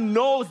son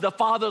knows the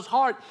father's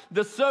heart.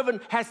 The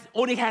servant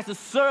only has to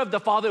serve the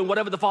father in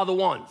whatever the father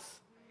wants.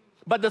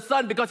 But the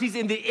son, because he's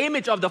in the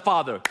image of the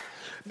father,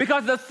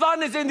 because the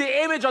son is in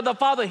the image of the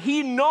father,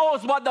 he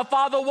knows what the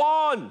father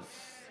wants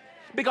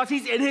because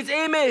he's in his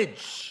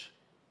image.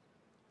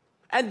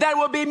 And that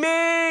would be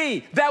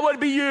me. That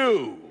would be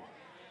you.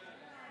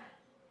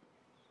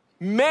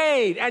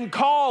 Made and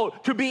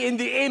called to be in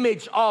the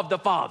image of the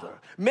Father.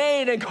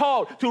 Made and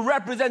called to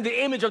represent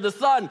the image of the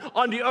Son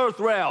on the earth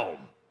realm.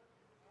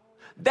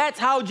 That's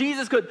how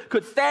Jesus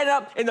could stand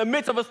up in the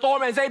midst of a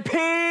storm and say,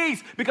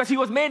 peace, because he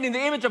was made in the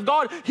image of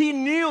God. He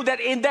knew that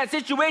in that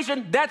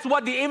situation, that's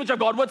what the image of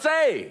God would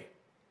say.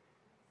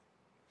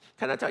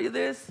 Can I tell you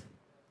this?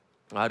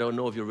 I don't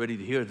know if you're ready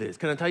to hear this.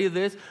 Can I tell you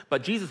this?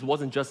 But Jesus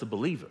wasn't just a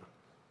believer.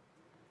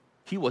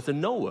 He was a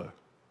knower.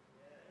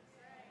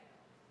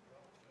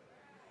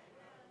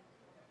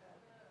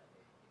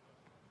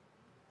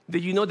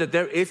 Did you know that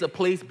there is a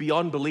place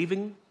beyond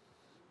believing?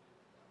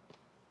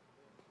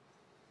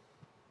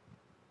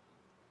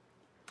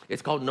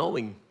 It's called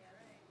knowing.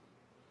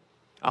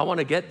 I want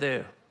to get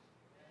there.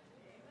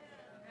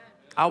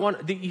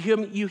 Do you hear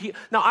me?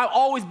 Now, I'll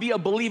always be a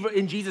believer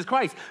in Jesus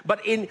Christ,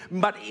 but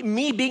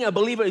me being a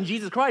believer in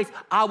Jesus Christ,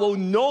 I will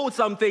know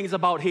some things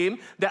about him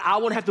that I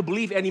won't have to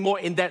believe anymore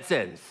in that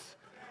sense.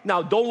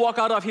 Now, don't walk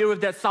out of here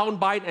with that sound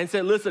bite and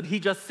say, listen,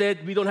 he just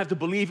said we don't have to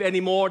believe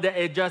anymore.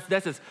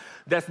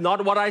 That's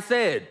not what I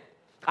said.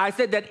 I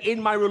said that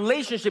in my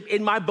relationship,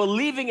 in my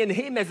believing in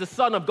him as the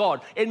Son of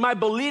God, in my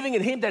believing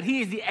in him that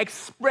he is the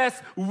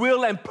express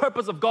will and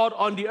purpose of God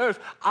on the earth,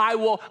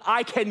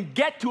 I can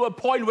get to a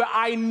point where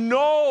I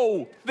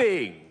know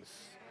things.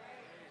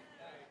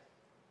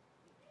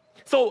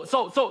 So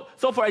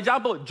for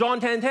example, John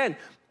 10:10,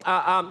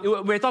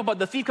 we're talking about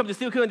the thief comes to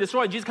steal, kill, and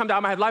destroy, and Jesus comes that I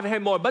might have life and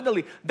have more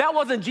abundantly. That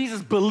wasn't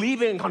Jesus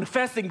believing and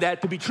confessing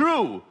that to be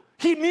true.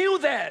 He knew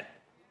that.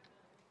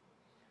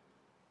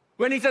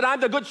 When he said, I'm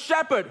the good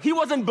shepherd, he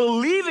wasn't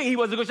believing he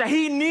was a good shepherd.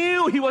 He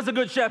knew he was a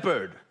good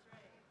shepherd.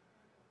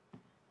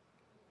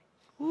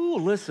 Ooh,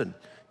 listen.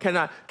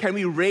 Can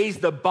we raise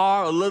the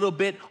bar a little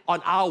bit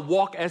on our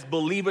walk as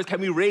believers? Can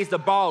we raise the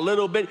bar a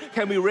little bit?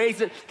 Can we raise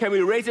it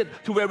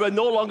to where we're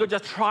no longer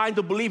just trying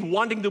to believe,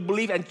 wanting to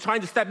believe, and trying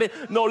to step in?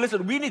 No,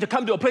 listen, we need to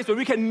come to a place where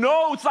we can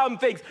know some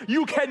things.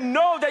 You can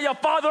know that your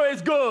Father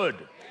is good.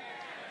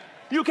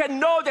 You can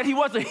know that he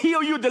wants to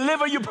heal you,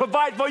 deliver you,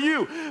 provide for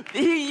you.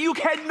 You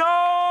can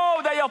know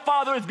that your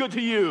Father is good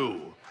to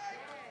you.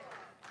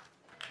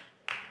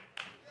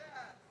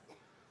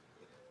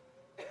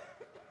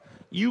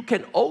 You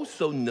can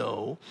also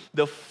know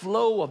the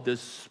flow of the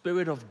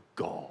Spirit of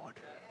God.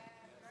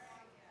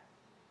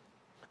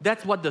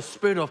 That's what the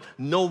spirit of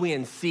knowing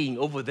and seeing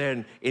over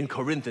there in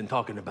Corinthians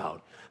talking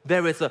about.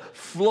 There is a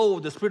flow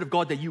of the Spirit of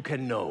God that you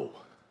can know.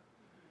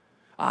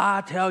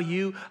 I tell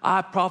you,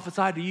 I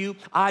prophesy to you,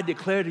 I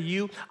declare to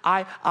you,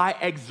 I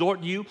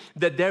exhort you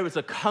that there is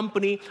a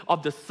company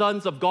of the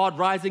sons of God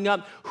rising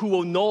up who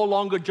will no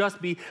longer just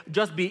be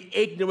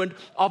ignorant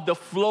of the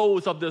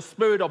flows of the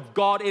Spirit of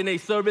God in a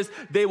service.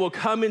 They will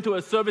come into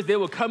a service, they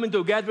will come into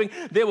a gathering,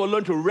 they will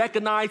learn to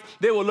recognize,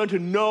 they will learn to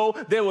know,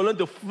 they will learn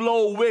to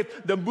flow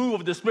with the move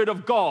of the Spirit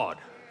of God.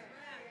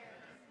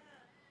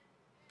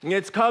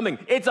 It's coming,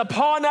 it's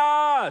upon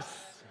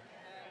us.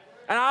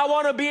 And I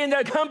want to be in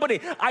that company.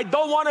 I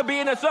don't want to be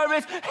in a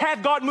service,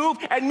 have God move,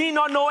 and me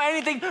not know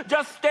anything,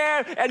 just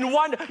stare and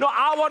wonder. No,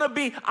 I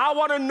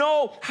want to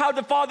know how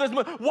the Father's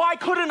moving. Why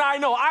couldn't I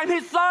know? I'm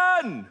his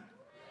son.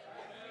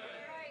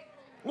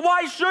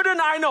 Why shouldn't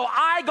I know?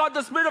 I got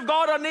the Spirit of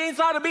God on the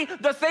inside of me,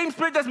 the same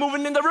Spirit that's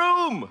moving in the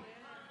room.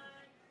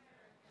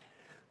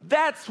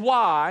 That's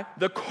why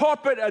the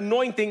corporate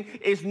anointing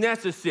is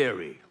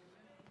necessary.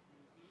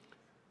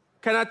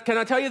 Can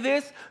I tell you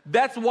this?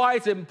 That's why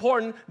it's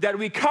important that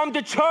we come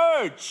to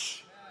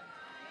church.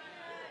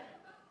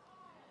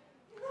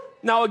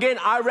 Now again,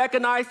 I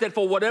recognize that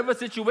for whatever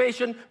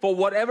situation, for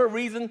whatever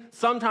reason,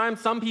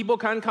 sometimes some people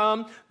can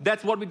come.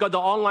 That's what we got the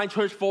online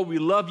church for. We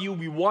love you.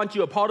 We want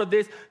you a part of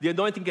this. The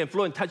anointing can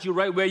flow and touch you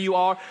right where you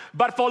are.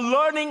 But for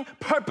learning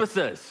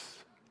purposes,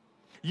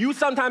 you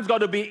sometimes got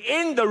to be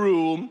in the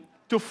room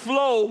to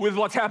flow with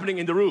what's happening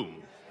in the room.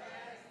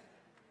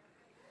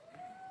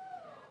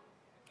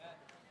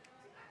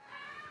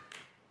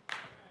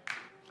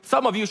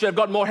 Some of you should have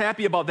got more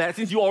happy about that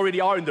since you already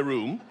are in the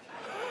room.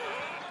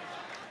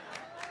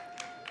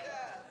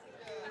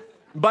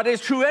 But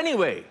it's true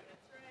anyway.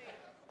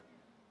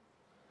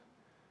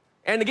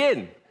 And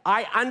again,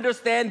 I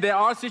understand there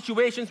are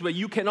situations where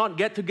you cannot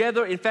get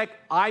together. In fact,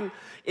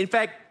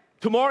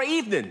 tomorrow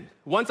evening,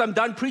 once I'm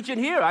done preaching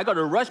here, I got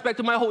to rush back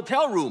to my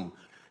hotel room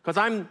because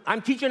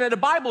I'm teaching at a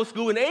Bible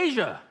school in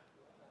Asia.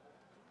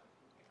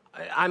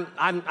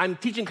 I'm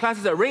teaching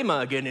classes at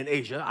Rhema again in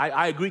Asia.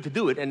 I agreed to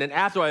do it, and then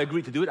after I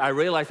agreed to do it, I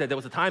realized that there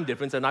was a time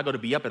difference, and I got to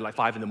be up at like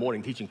 5 in the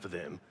morning teaching for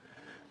them.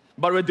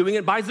 But we're doing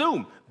it by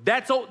Zoom.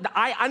 That's all.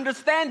 I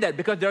understand that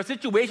because there are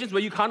situations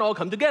where you can't all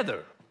come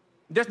together.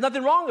 There's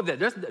nothing wrong with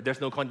that. There's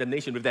no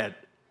condemnation with that.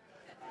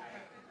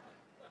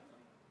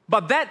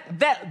 But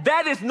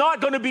that is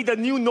not going to be the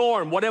new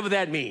norm, whatever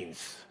that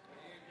means.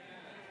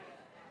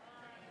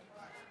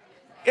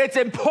 It's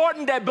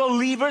important that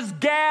believers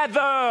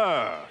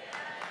gather.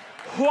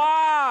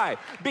 Why?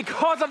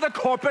 Because of the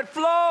corporate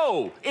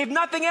flow. If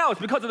nothing else,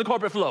 because of the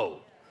corporate flow.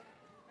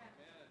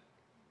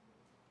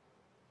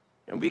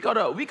 And we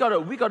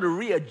gotta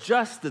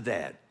readjust to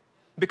that.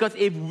 Because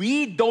if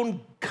we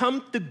don't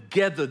come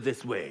together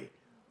this way,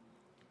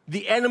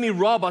 the enemy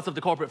robs us of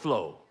the corporate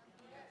flow.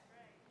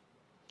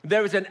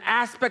 There is an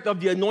aspect of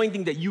the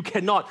anointing that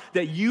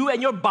you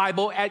and your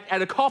Bible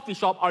at a coffee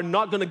shop are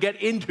not going to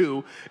get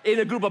into in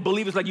a group of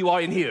believers like you are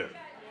in here.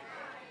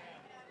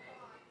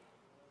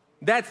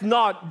 That's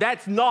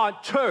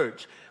not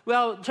church.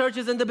 Well, church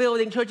is in the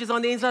building, church is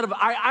on the inside of it.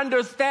 I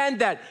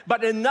understand that.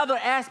 But another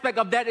aspect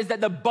of that is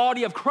that the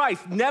body of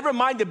Christ, never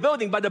mind the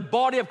building, but the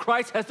body of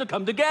Christ has to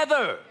come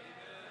together.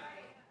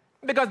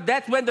 Because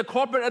that's when the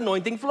corporate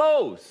anointing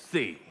flows,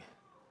 see.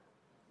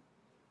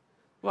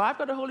 Well, I've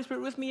got the Holy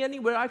Spirit with me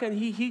anywhere I can.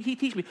 He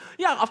teaches me.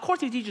 Yeah, of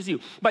course He teaches you.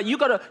 But you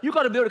gotta be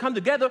able to come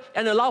together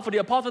and allow for the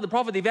apostle, the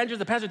prophet, the evangelist,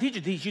 the pastor, teacher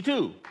to teach you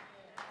too.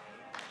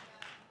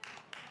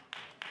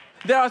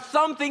 There are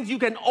some things you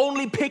can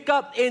only pick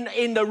up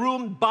in the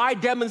room by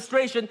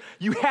demonstration.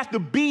 You have to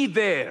be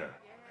there.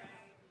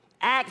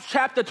 Acts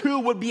chapter 2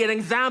 would be an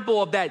example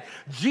of that.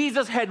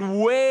 Jesus had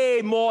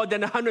way more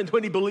than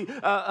 120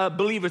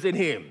 believers in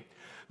Him.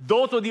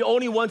 Those were the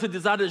only ones who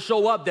decided to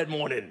show up that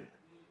morning.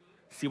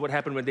 See what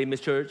happened when they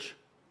missed church?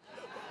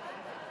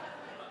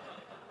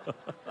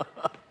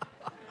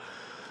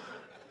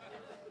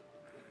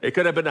 It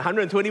could have been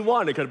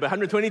 121, it could have been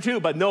 122,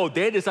 but no,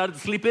 they decided to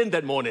sleep in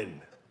that morning.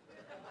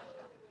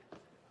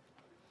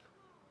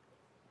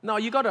 Now,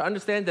 you got to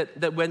understand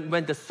that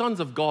when the sons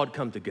of God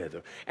come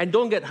together, and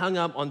don't get hung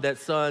up on that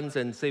sons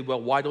and say,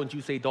 well, why don't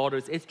you say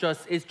daughters?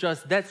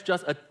 That's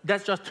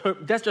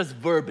just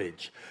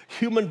verbiage,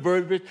 human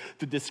verbiage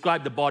to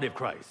describe the body of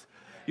Christ.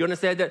 You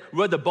understand that?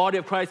 We're the body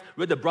of Christ,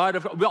 we're the bride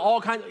of Christ, we're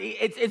all kinds,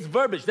 it's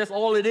verbiage, that's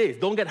all it is.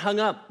 Don't get hung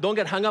up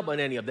on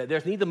any of that.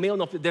 There's neither male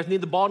nor there's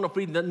neither bond nor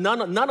free,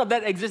 none of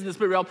that exists in the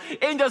spirit realm.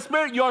 In the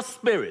spirit, you're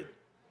spirit.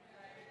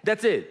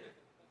 That's it.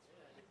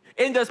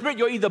 In the spirit,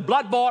 you're either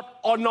blood-bought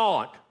or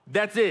not.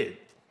 That's it.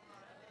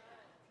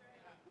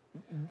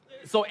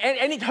 So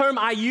any term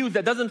I use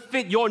that doesn't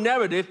fit your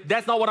narrative,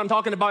 that's not what I'm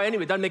talking about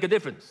anyway. It doesn't make a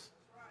difference.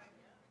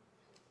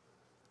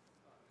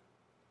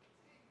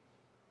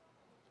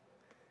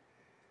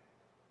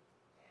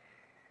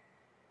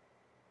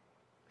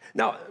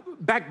 Now,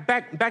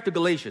 back to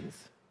Galatians.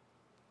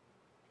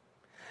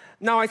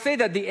 Now, I say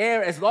that the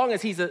heir, as long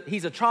as he's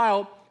a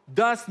child,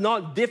 does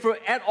not differ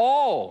at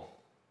all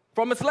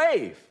from a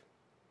slave,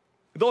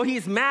 though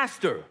he's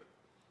master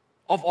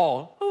of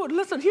all. Oh,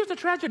 listen, here's the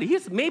tragedy.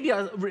 Here's maybe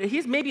a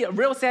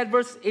real sad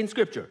verse in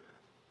Scripture.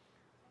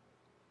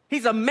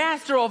 He's a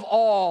master of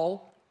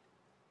all,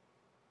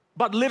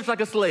 but lives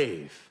like a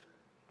slave,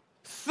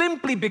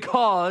 simply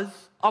because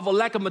of a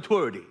lack of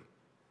maturity.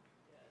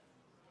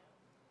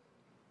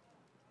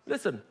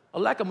 Listen, a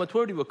lack of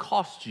maturity will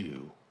cost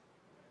you.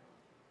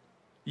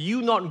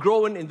 You not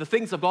growing in the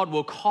things of God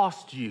will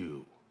cost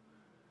you.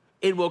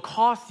 It will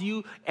cost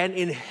you an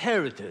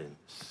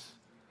inheritance.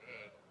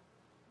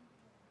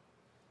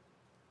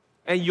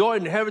 And your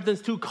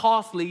inheritance too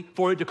costly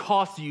for it to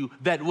cost you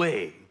that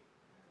way.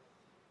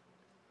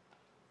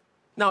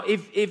 Now,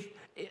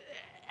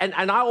 and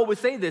I always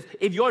say this,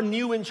 if you're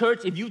new in church,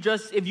 if you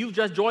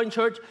just joined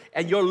church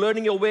and you're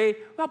learning your way,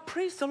 well,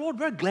 praise the Lord,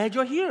 we're glad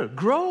you're here.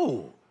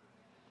 Grow.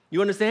 You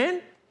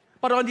understand?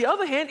 But on the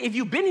other hand, if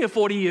you've been here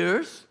 40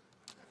 years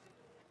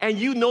and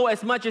you know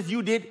as much as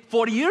you did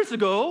 40 years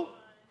ago,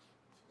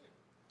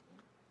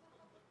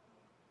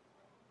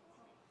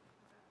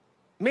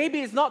 maybe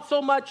it's not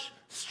so much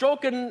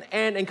stroking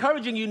and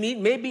encouraging you need,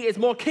 maybe it's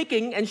more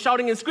kicking and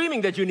shouting and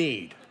screaming that you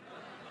need.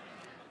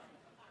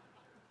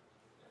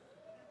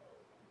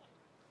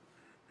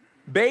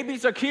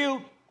 Babies are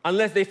cute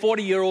unless they're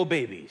 40-year-old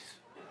babies.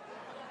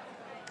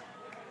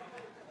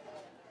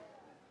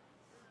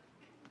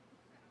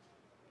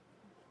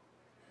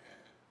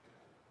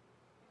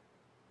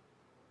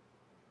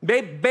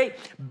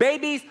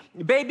 Babies,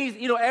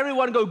 you know,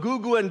 everyone go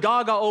goo-goo and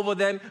gaga over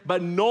them,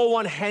 but no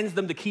one hands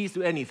them the keys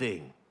to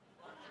anything.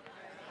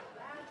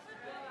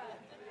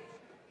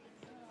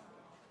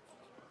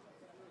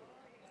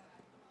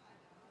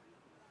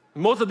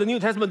 Most of the New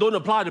Testament don't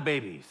apply to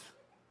babies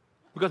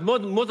because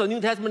most of the New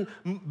Testament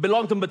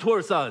belong to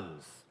mature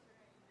sons.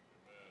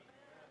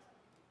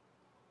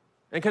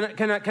 And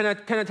can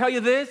I tell you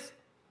this?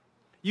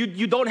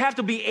 You don't have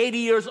to be 80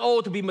 years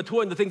old to be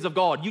mature in the things of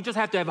God. You just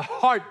have to have a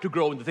heart to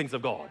grow in the things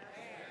of God.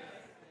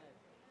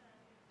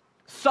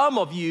 Some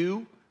of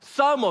you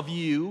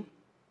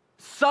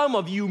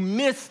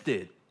missed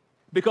it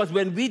because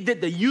when we did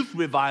the youth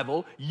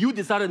revival, you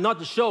decided not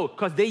to show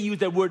because they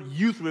used that word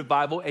youth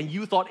revival and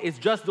you thought it's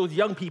just those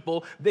young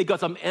people, they got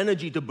some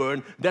energy to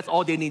burn. That's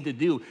all they need to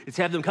do is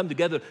have them come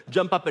together,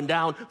 jump up and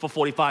down for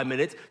 45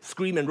 minutes,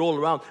 scream and roll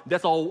around.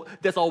 That's all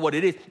what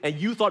it is. And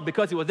you thought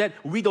because it was that,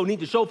 we don't need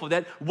to show for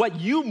that.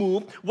 What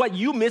you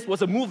missed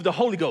was a move of the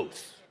Holy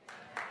Ghost.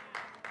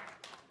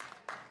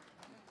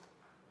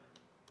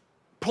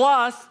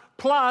 Plus,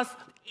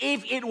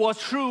 if it was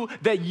true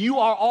that you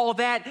are all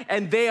that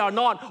and they are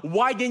not,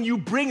 why didn't you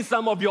bring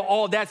some of your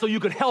all that so you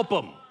could help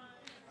them?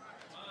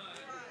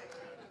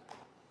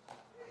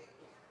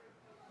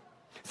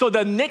 So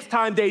the next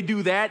time they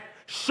do that,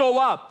 show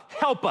up,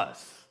 help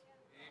us.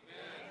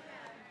 Amen.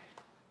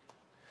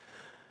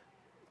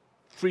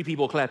 3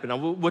 people clapping. Now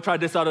we'll try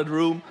this out of the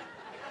room.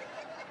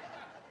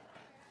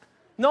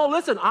 No,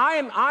 listen,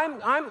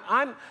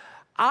 I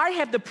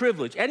have the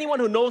privilege. Anyone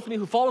who knows me,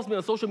 who follows me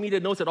on social media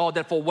knows it all,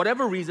 that for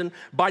whatever reason,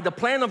 by the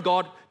plan of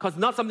God, because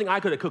not something I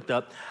could have cooked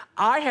up,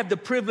 I have the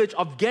privilege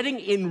of getting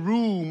in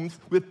rooms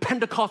with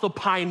Pentecostal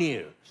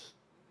pioneers.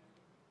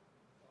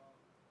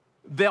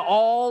 They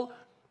all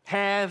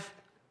have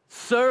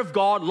served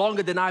God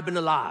longer than I've been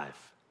alive.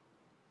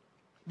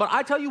 But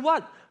I tell you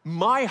what,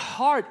 my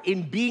heart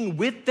in being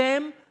with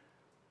them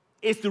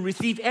is to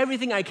receive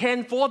everything I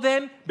can for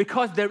them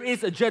because there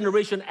is a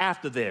generation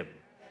after them.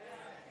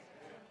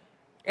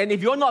 And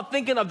if you're not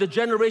thinking of the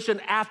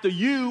generation after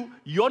you,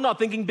 you're not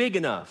thinking big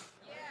enough.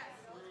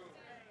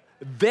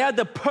 They're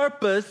the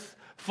purpose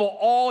for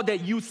all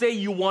that you say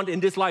you want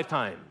in this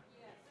lifetime.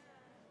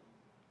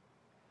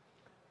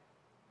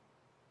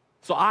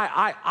 So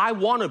I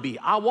want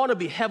to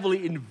be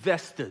heavily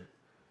invested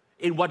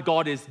in what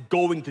God is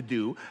going to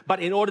do. But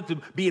in order to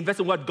be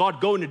invested in what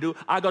God's going to do,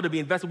 I got to be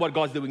invested in what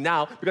God's doing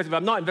now. Because if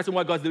I'm not invested in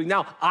what God's doing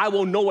now, I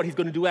won't know what He's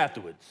going to do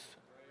afterwards.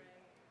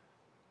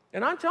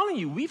 And I'm telling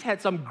you, we've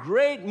had some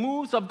great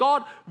moves of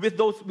God with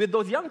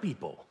those young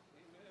people.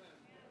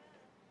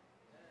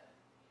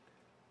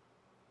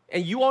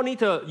 And you all need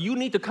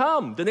to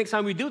come the next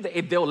time we do that,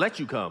 if they'll let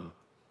you come.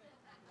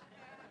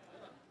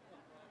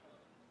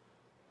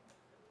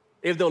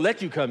 If they'll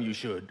let you come, you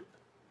should.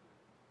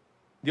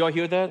 Do y'all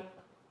hear that?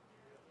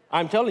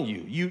 I'm telling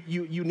you,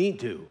 you need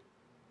to.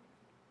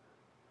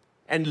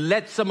 And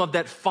let some of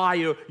that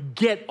fire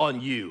get on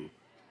you.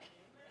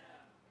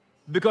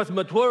 Because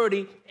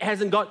maturity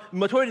in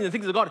the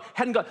things of God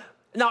hasn't got.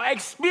 Now,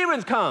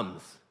 experience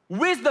comes.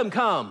 Wisdom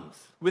comes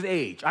with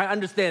age. I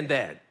understand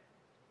that.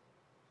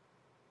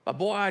 But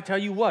boy, I tell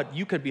you what,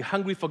 you could be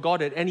hungry for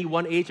God at any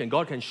one age, and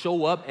God can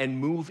show up and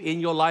move in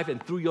your life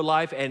and through your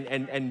life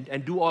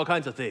and do all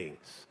kinds of things.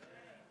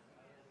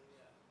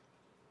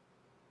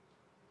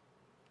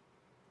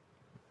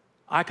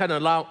 I kind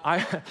of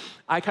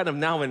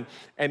now am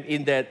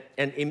in that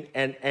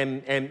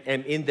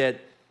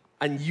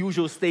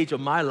unusual stage of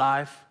my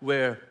life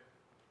where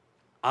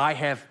I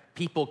have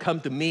people come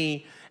to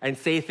me and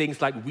say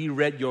things like, "We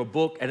read your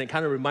book," and it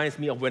kind of reminds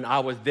me of when I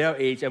was their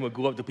age and would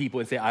go up to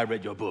people and say, "I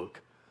read your book."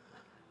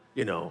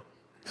 You know,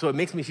 so it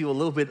makes me feel a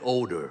little bit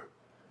older.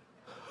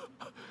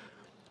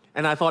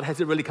 And I thought,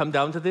 has it really come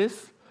down to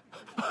this?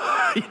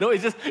 You know,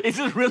 it's just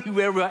really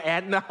where we're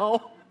at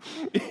now.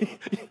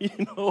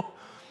 You know,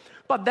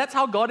 but that's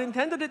how God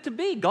intended it to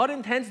be. God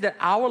intends that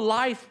our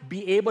life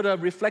be able to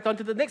reflect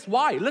onto the next.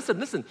 Why?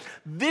 Listen.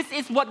 This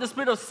is what the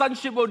spirit of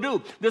sonship will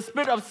do. The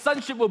spirit of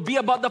sonship will be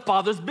about the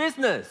Father's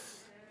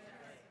business.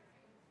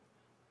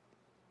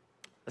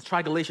 Let's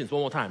try Galatians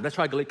one more time. Let's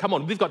try Galatians. Come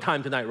on, we've got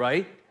time tonight,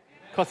 right?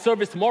 Because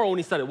service tomorrow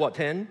only started, what,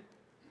 10?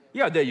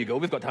 Yeah, there you go.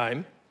 We've got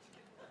time.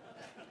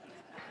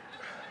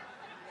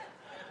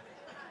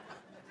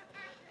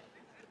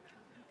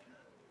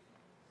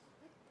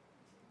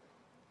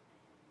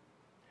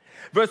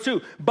 Verse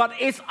 2, but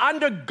it's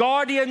under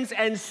guardians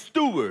and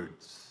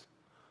stewards.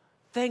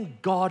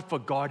 Thank God for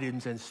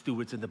guardians and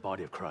stewards in the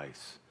body of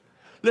Christ.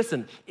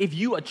 Listen, if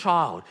you're a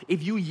child,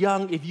 if you're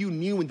young, if you're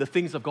new in the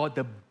things of God,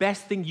 the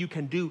best thing you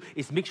can do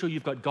is make sure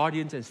you've got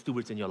guardians and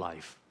stewards in your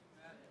life.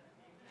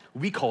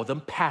 We call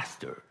them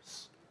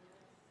pastors.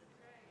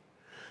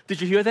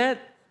 Did you hear that?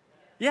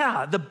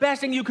 Yeah, the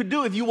best thing you could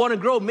do if you want to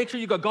grow, make sure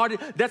you got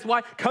guardians. That's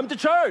why come to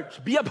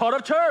church, be a part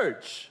of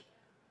church.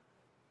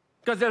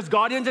 Because there's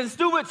guardians and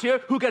stewards here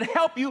who can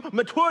help you,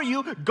 mature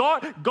you,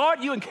 guard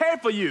you, and care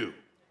for you.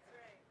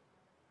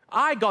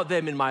 I got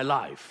them in my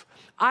life.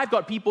 I've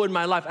got people in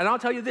my life. And I'll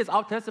tell you this,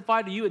 I'll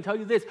testify to you and tell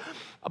you this.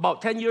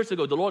 About 10 years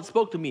ago, the Lord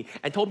spoke to me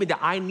and told me that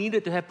I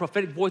needed to have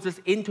prophetic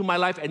voices into my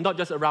life and not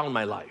just around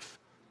my life.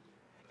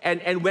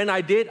 And when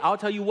I did, I'll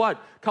tell you what,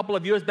 a couple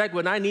of years back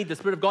when I need the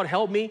Spirit of God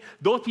help me,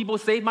 those people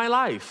saved my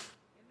life.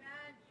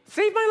 Amen.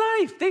 Saved my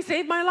life. They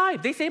saved my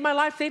life. They saved my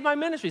life, saved my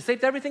ministry,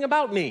 saved everything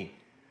about me.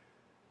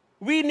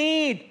 We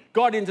need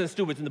guardians and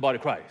stewards in the body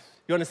of Christ.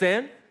 You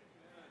understand?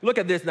 Look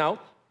at this now.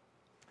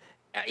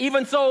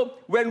 Even so,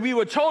 when we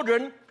were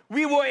children,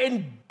 we were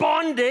in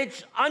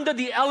bondage under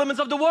the elements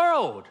of the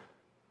world.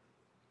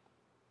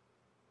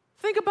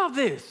 Think about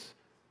this.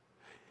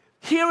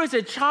 Here is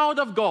a child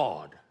of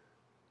God,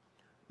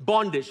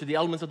 bondage to the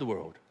elements of the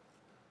world.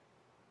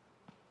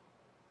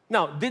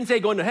 Now, didn't say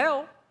going to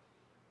hell.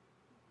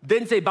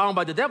 Didn't say bound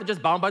by the devil,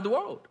 just bound by the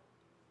world.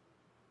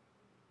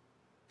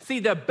 See,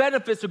 there are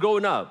benefits to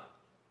growing up.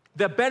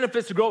 There are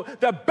benefits to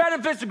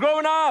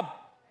growing up.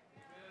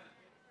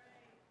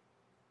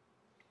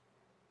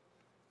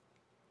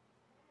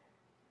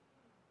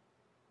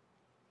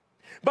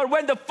 But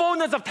when the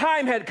fullness of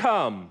time had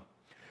come,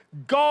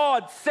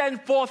 God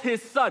sent forth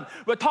His Son.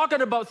 We're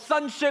talking about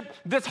sonship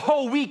this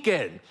whole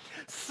weekend.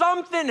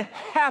 Something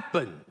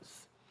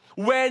happens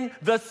when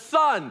the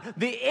Son,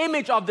 the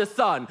image of the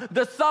Son,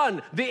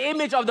 the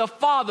image of the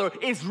Father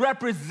is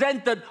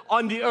represented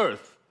on the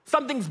earth.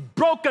 Something's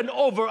broken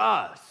over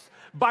us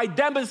by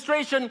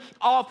demonstration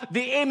of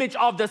the image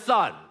of the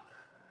Son.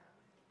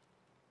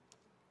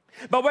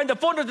 But when the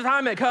fullness of the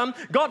time had come,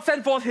 God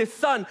sent forth his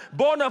Son,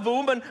 born of a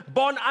woman,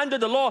 born under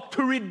the law,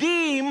 to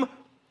redeem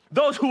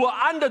those who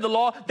are under the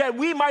law, that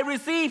we might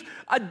receive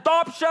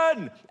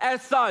adoption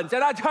as sons.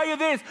 And I tell you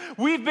this,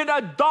 we've been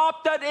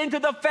adopted into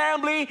the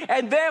family,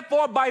 and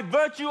therefore by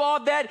virtue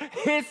of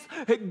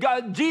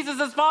that,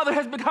 Jesus' Father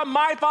has become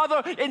my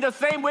Father. In the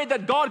same way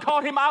that God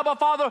called him Abba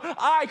Father,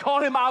 I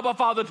call him Abba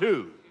Father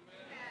too.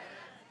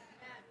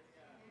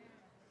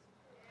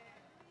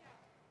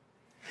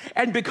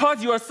 And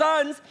because you are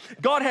sons,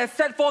 God has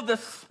set forth the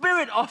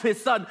Spirit of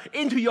his Son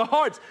into your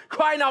hearts,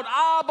 crying out,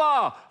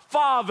 Abba,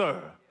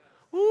 Father.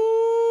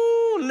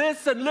 Ooh,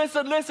 listen.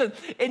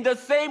 In the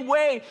same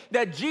way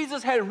that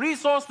Jesus had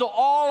resource to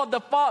all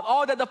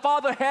that the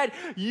Father had,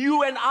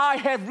 you and I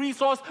have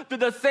resource to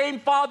the same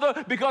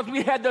Father because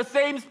we had the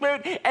same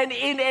Spirit, and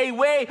in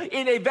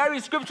a very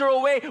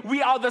scriptural way,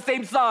 we are the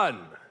same Son.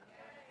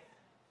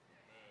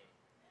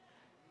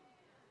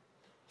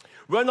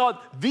 We're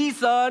not the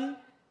Son,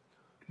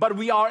 but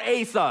we are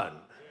a son.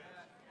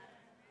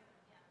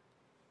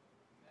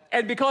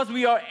 And because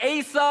we are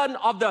a son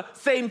of the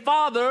same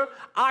Father,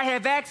 I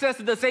have access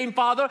to the same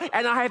Father,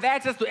 and I have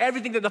access to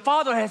everything that the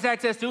Father has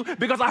access to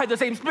because I have the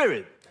same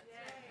Spirit.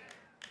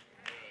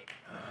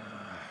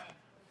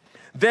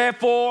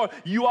 Therefore,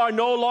 you are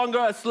no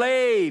longer a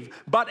slave,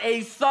 but a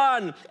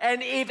son.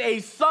 And if a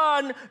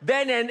son,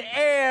 then an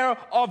heir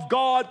of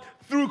God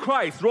through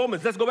Christ.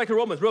 Romans, let's go back to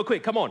Romans real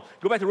quick. Come on,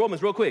 go back to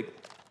Romans real quick.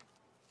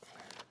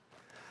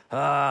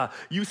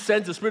 You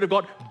sense the Spirit of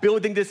God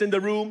building this in the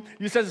room.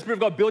 You sense the Spirit of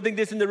God building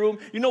this in the room.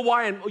 You know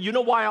why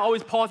I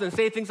always pause and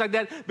say things like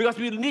that? Because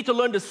we need to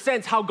learn to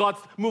sense how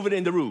God's moving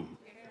in the room.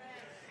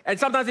 And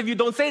sometimes if you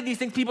don't say these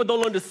things, people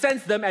don't learn to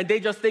sense them, and they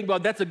just think, well,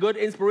 that's a good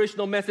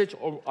inspirational message,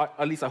 or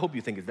at least I hope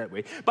you think it's that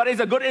way. But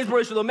it's a good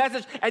inspirational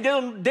message, and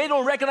they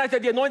don't recognize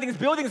that the anointing is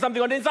building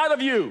something on the inside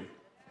of you.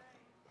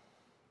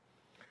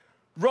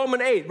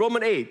 Romans 8,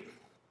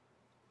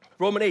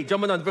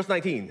 jumping down to verse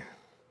 19.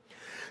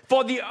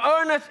 For the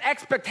earnest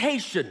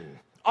expectation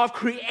of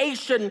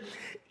creation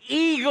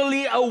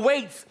eagerly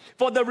awaits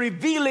for the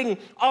revealing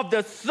of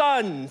the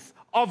sons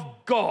of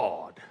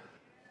God.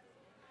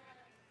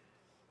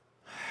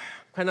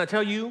 Can I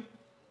tell you?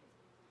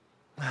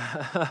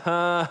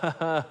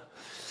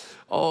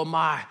 Oh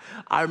my,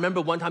 I remember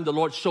one time the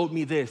Lord showed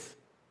me this.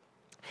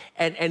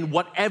 And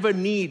whatever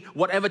need,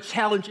 whatever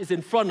challenge is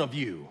in front of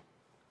you,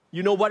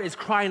 you know what it's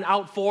crying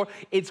out for?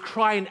 It's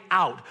crying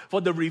out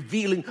for the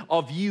revealing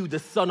of you, the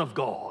Son of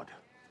God.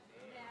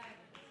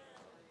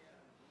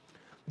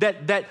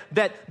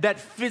 That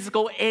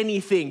physical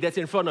anything that's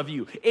in front of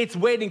you, it's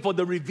waiting for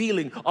the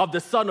revealing of the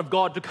Son of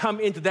God to come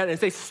into that and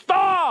say,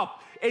 stop!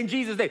 In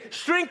Jesus' name,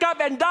 shrink up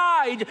and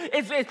die.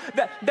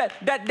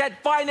 That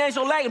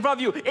financial lack in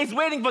front of you, it's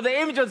waiting for the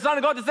image of the Son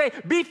of God to say,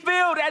 be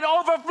filled and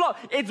overflow.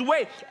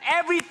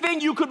 Everything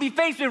you could be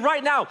faced with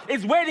right now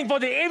is waiting for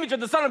the image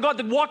of the Son of God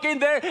to walk in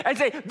there and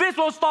say, this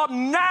will stop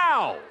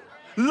now.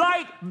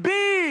 Light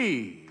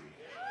be.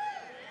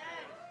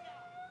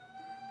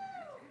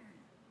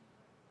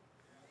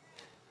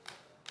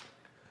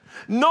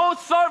 No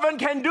servant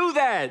can do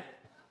that.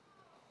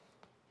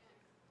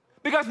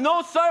 Because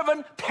no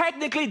servant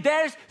technically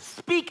dares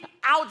speak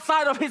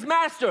outside of his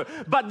master.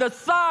 But the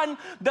Son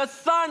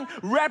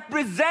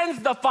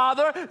represents the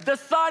Father. The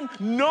Son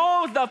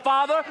knows the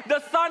Father. The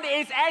Son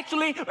is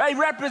actually a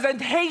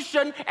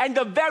representation and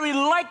the very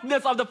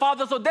likeness of the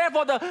Father. So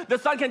therefore, the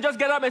Son can just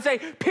get up and say,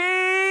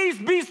 peace,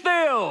 be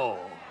still.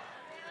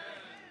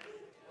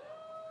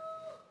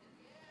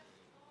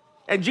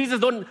 And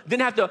Jesus didn't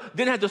have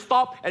to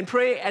stop and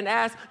pray and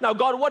ask, now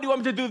God, what do you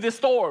want me to do with this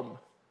storm?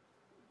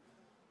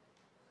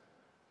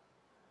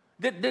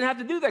 Didn't have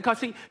to do that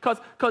because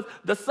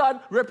the Son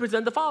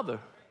represents the Father.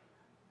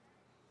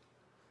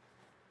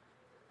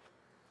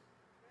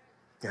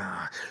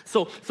 Yeah.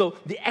 So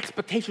the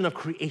expectation of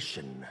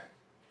creation.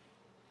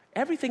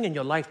 Everything in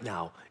your life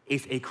now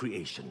is a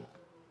creation.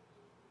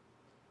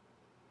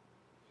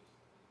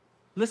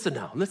 Listen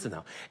now.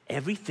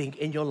 Everything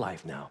in your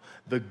life now,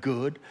 the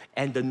good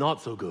and the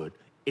not so good,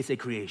 is a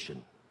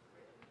creation.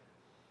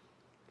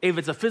 If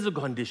it's a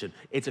physical condition,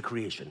 it's a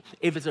creation.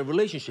 If it's a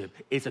relationship,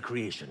 it's a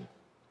creation.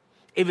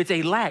 If it's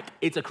a lack,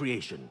 it's a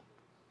creation.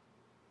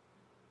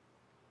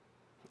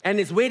 And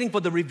it's waiting for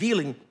the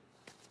revealing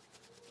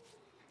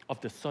of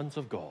the sons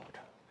of God.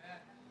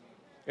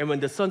 And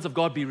when the sons of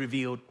God be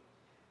revealed,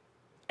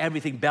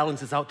 everything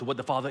balances out to what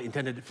the Father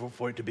intended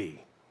for it to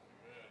be.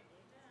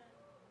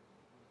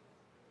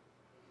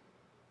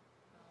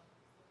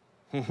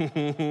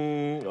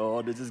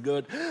 Oh, this is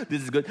good.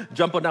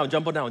 Jump on down.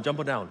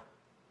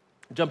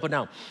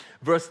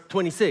 Verse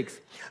 26.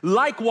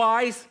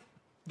 Likewise,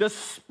 the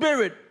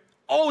Spirit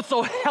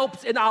also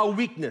helps in our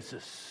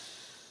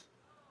weaknesses.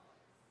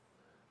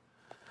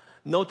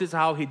 Notice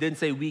how he didn't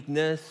say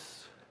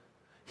weakness.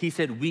 He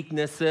said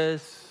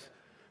weaknesses.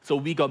 So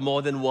we got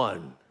more than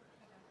one.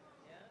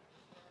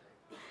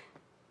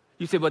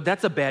 You say, well,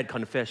 that's a bad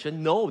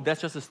confession. No,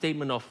 that's just a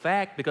statement of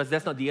fact because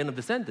that's not the end of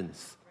the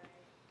sentence.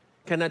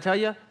 Can I tell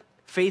you,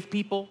 faith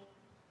people,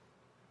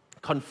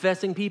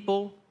 confessing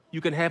people.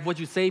 You can have what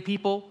you say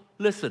people.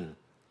 Listen,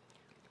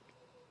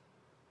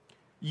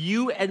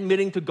 you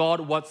admitting to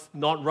God what's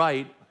not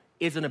right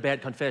isn't a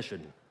bad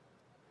confession.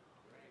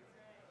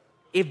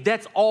 If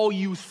that's all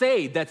you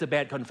say, that's a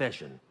bad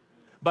confession.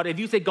 But if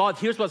you say, God,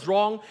 here's what's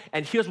wrong,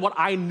 and here's what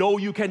I know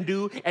you can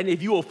do, and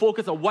if you will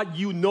focus on what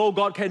you know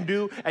God can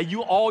do, and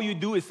all you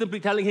do is simply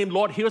telling him,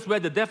 Lord, here's where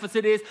the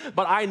deficit is,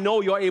 but I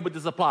know you're able to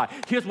supply.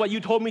 Here's what you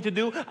told me to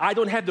do. I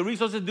don't have the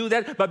resources to do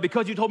that, but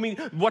because you told me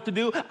what to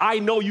do, I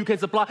know you can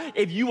supply.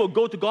 If you will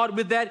go to God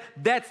with that,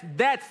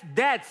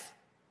 that's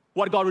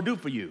what God will do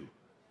for you.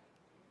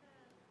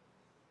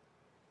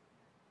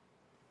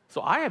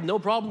 So I have no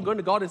problem going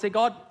to God and say,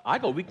 God, I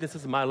got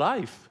weaknesses in my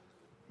life.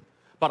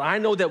 But I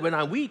know that when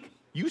I'm weak,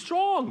 you're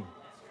strong.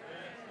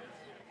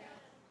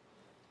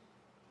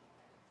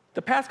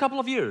 The past couple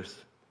of years,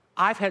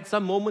 I've had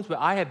some moments where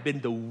I have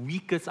been the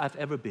weakest I've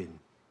ever been.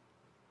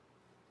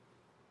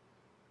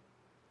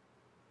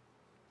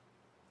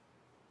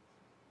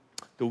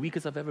 The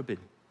weakest I've ever been.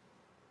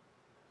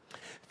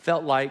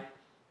 Felt like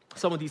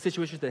some of these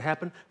situations that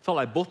happened, felt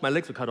like both my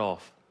legs were cut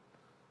off.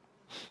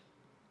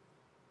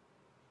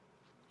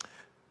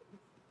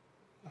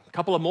 A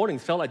couple of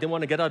mornings felt like I didn't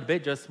want to get out of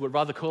bed, just would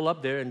rather curl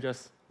up there and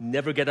just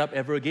never get up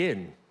ever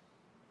again.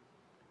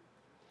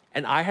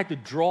 And I had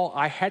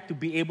to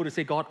be able to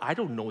say, God, I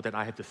don't know that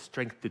I have the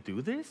strength to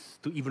do this,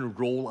 to even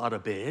roll out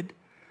of bed.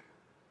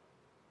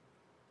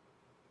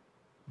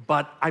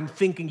 But I'm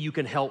thinking you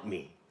can help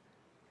me.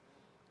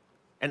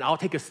 And I'll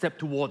take a step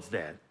towards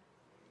that.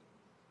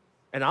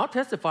 And I'll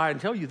testify and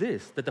tell you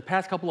this, that the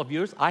past couple of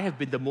years, I have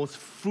been the most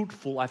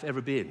fruitful I've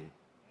ever been.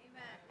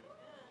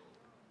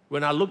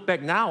 When I look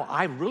back now,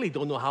 I really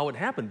don't know how it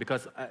happened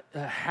because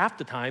half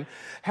the time,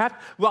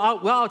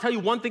 I'll tell you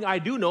one thing I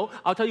do know.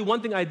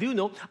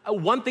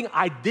 One thing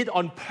I did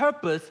on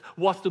purpose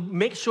was to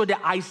make sure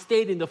that I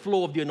stayed in the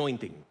flow of the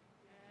anointing.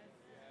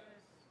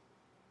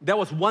 That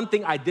was one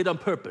thing I did on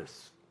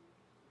purpose.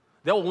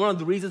 That was one of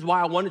the reasons why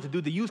I wanted to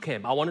do the youth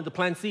camp. I wanted to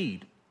plant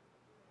seed.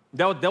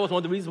 That was one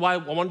of the reasons why I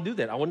wanted to do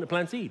that. I wanted to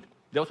plant seed.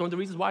 That was one of the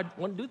reasons why I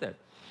wanted to do that.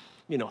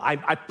 You know,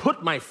 I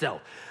put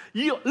myself.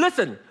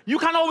 Listen, you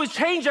can't always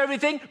change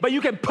everything, but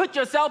you can put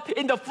yourself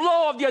in the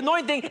flow of the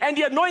anointing, and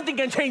the anointing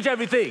can change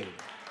everything.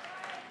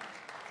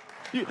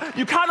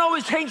 You can't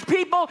always change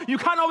people, you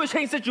can't always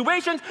change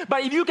situations,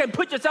 but if you can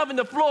put yourself in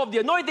the flow of the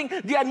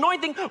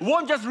anointing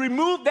won't just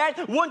remove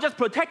that, won't just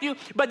protect you,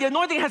 but the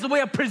anointing has a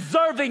way of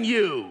preserving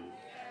you.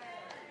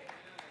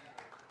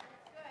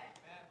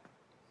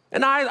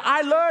 And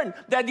I learned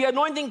that the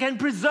anointing can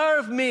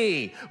preserve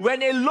me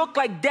when it looked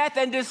like death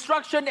and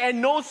destruction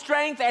and no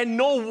strength and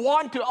no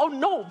want to. Oh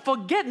no,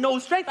 forget no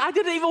strength. I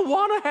didn't even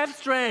want to have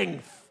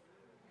strength.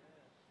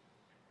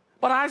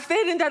 But I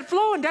stayed in that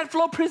flow and that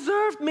flow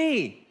preserved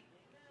me.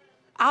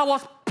 I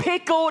was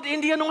pickled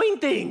in the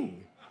anointing.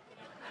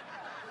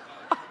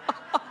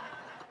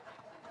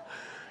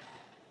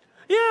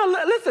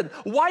 Yeah, listen,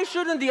 why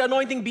shouldn't the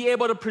anointing be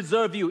able to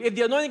preserve you? If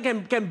the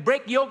anointing can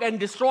break yoke and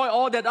destroy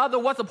all that other,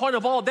 what's the point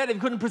of all that if it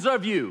couldn't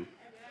preserve you?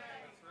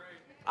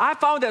 I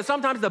found that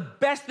sometimes the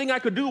best thing I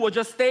could do was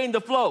just stay in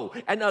the flow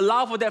and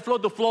allow for that flow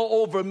to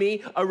flow over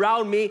me,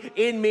 around me,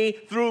 in me,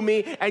 through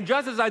me. And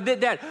just as I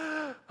did that,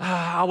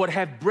 I would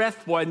have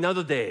breath for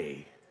another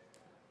day.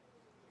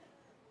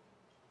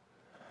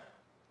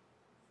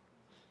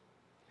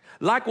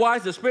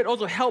 Likewise, the Spirit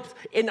also helps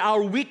in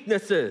our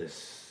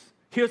weaknesses.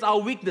 Here's our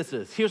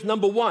weaknesses. Here's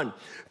number one.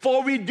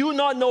 For we do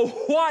not know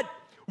what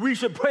we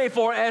should pray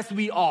for as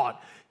we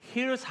ought.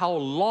 Here's how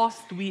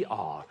lost we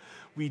are.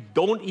 We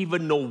don't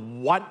even know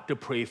what to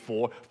pray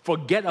for.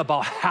 Forget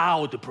about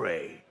how to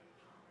pray.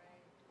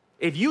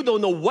 If you don't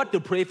know what to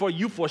pray for,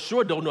 you for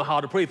sure don't know how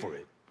to pray for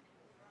it.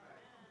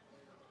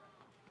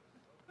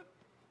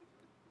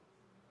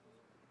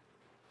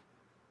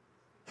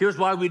 Here's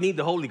why we need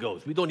the Holy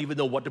Ghost. We don't even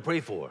know what to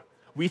pray for.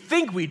 We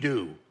think we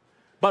do.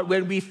 But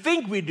when we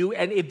think we do,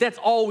 and if that's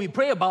all we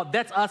pray about,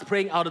 that's us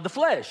praying out of the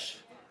flesh.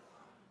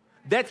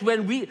 That's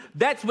when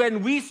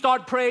we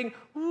start praying.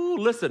 Ooh,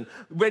 listen,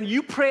 when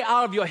you pray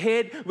out of your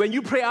head, when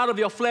you pray out of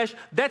your flesh,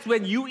 that's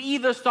when you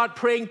either start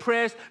praying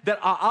prayers that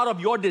are out of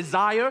your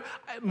desire.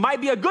 It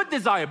might be a good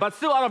desire, but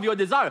still out of your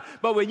desire.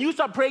 But when you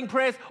start praying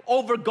prayers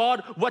over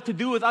God, what to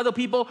do with other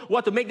people,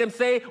 what to make them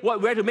say,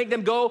 where to make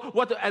them go,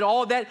 and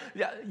all that,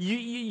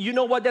 you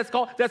know what that's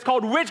called? That's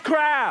called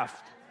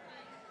witchcraft.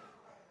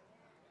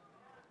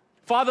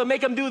 Father,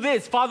 make them do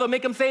this. Father,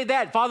 make them say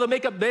that. Father,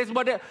 make them this,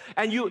 what,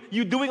 and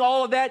you doing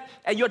all of that,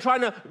 and you're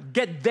trying to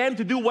get them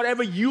to do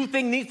whatever you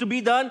think needs to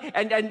be done,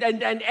 and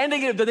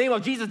ending it in the name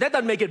of Jesus. That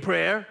doesn't make it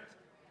prayer.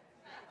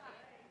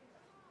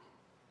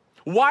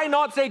 Why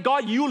not say,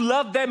 God, you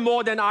love them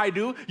more than I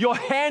do. Your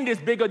hand is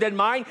bigger than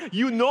mine.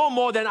 You know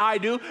more than I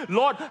do.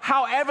 Lord,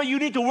 however you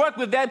need to work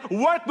with them,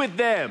 work with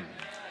them.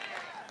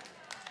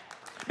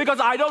 Because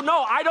I don't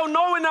know. I don't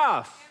know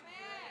enough.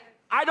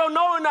 I don't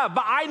know enough,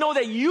 but I know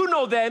that you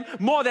know them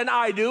more than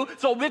I do,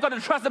 so we're going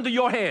to trust them to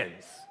your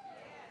hands.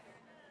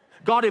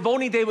 God, if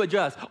only they were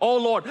just. Oh,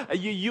 Lord,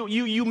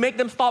 you make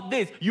them stop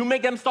this. You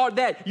make them start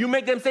that. You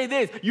make them say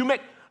this.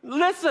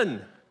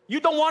 Listen, you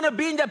don't want to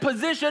be in that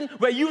position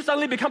where you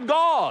suddenly become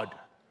God.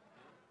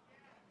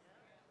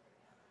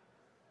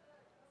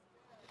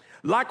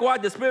 Likewise,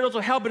 the Spirit also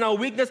helps in our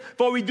weakness,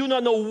 for we do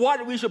not know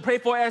what we should pray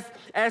for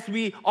as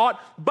we ought.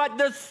 But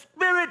the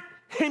Spirit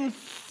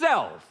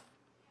Himself.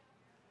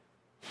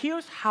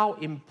 Here's how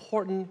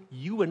important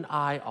you and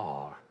I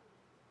are,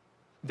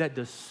 that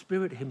the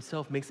Spirit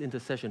Himself makes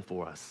intercession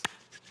for us.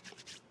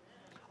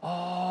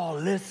 Oh,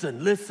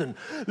 listen.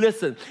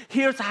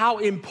 Here's how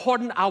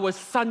important our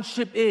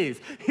sonship is.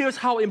 Here's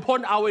how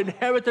important our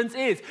inheritance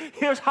is.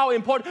 Here's how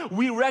important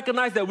we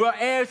recognize that we're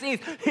heirs is.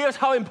 Here's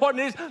how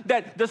important it is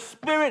that the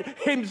Spirit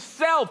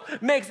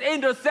Himself makes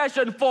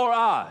intercession for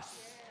us.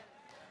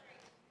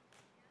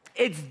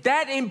 It's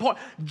that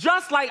important.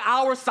 Just like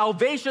our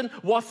salvation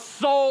was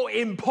so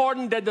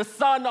important that the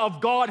Son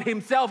of God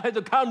Himself had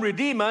to come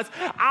redeem us,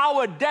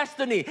 our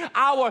destiny,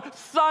 our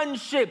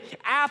sonship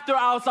after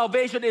our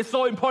salvation is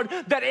so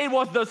important that it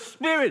was the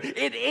Spirit.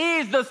 It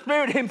is the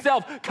Spirit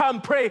Himself come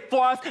pray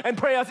for us and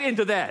pray us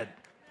into that.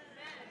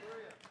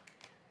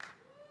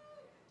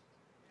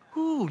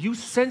 Ooh, you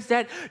sense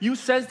that? You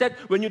sense that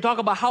when you talk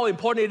about how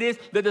important it is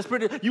that the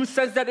Spirit, you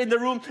sense that in the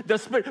room, the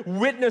Spirit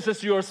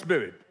witnesses your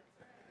spirit.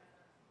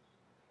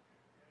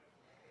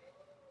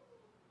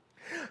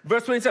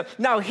 Verse 27,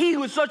 now He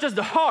who searches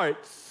the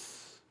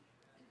hearts.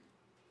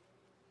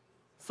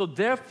 So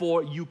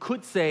therefore, you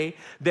could say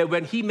that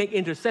when He makes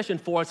intercession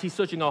for us, He's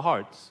searching our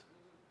hearts.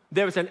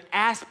 There is an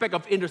aspect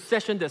of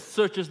intercession that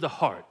searches the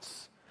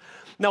hearts.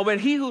 Now when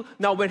he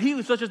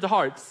who searches the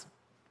hearts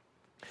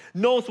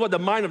knows what the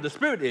mind of the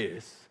Spirit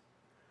is.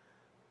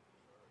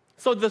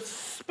 So the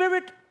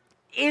Spirit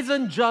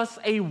isn't just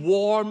a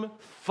warm,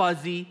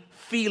 fuzzy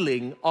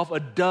feeling of a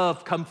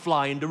dove come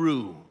fly in the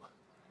room.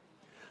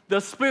 The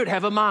Spirit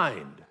have a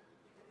mind.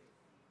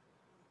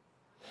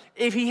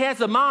 If He has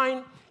a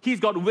mind,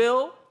 He's got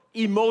will,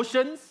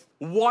 emotions,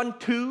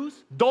 want-tos,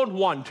 don't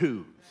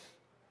want-tos.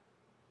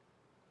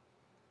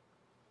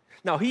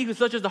 Now, He who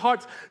searches the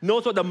hearts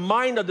knows what the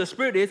mind of the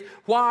Spirit is.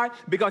 Why?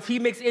 Because He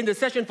makes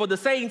intercession for the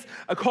saints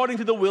according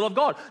to the will of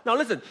God. Now,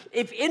 listen,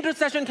 if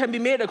intercession can be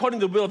made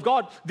according to the will of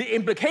God, the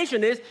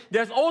implication is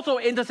there's also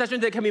intercession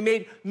that can be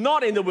made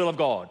not in the will of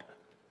God.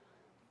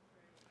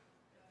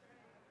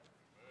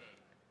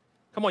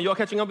 Come on, y'all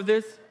catching up with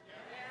this?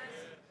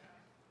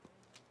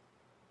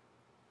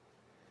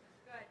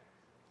 Yes.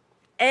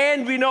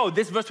 And we know,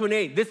 this verse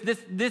 28,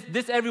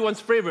 this everyone's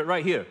favorite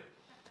right here.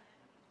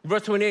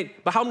 Verse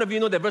 28, but how many of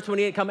you know that verse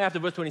 28 comes after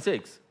verse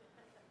 26?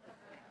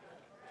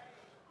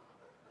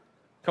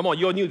 Come on,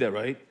 you all knew that,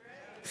 right?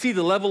 See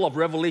the level of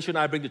revelation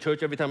I bring to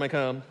church every time I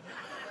come?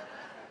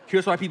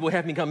 Here's why people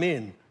have me come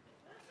in.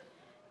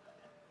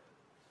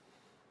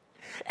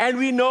 And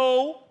we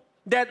know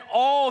that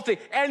all things,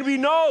 and we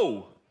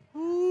know.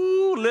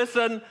 Ooh,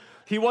 listen,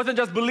 He wasn't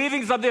just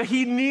believing something,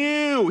 He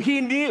knew. He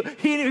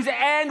said,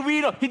 and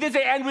we know. He didn't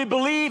say, and we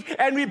believe,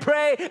 and we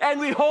pray, and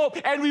we hope,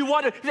 and we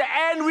want it. He said,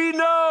 and we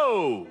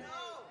know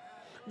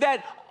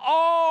that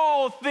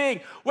all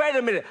things. Wait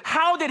a minute.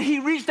 How did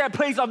He reach that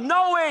place of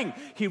knowing?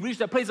 He reached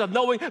that place of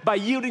knowing by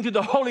yielding to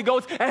the Holy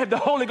Ghost and have the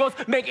Holy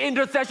Ghost make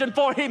intercession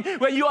for Him.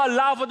 When you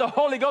allow for the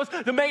Holy Ghost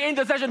to make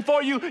intercession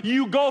for you,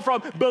 you go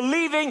from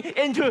believing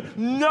into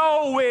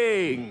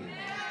knowing.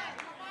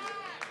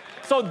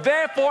 So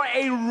therefore,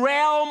 a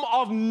realm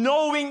of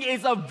knowing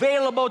is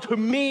available to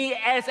me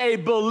as a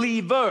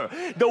believer.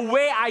 The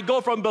way I go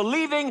from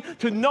believing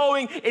to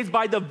knowing is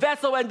by the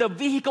vessel and the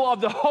vehicle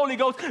of the Holy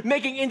Ghost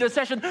making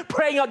intercession,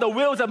 praying out the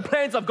wills and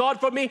plans of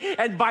God for me.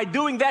 And by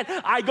doing that,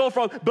 I go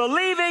from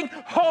believing,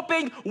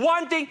 hoping,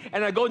 wanting,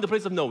 and I go into the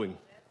place of knowing.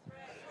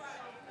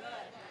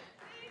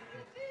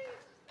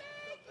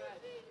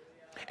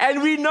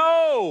 And we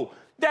know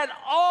that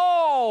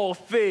all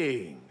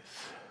things.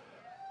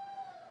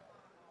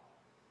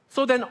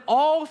 So then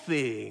all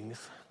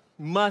things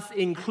must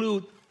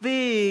include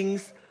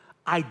things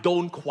I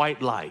don't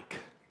quite like.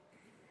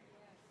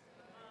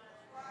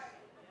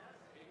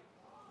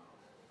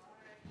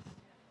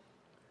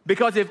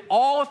 Because if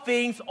all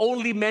things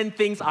only meant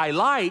things I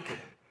like,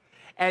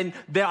 and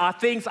there are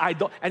things I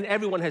don't, and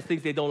everyone has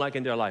things they don't like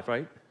in their life,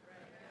 right?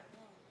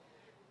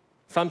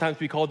 Sometimes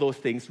we call those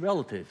things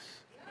relatives.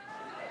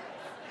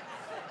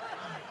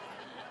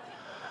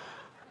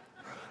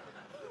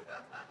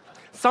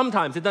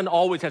 Sometimes, it doesn't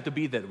always have to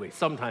be that way.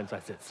 Sometimes,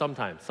 I said,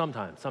 sometimes.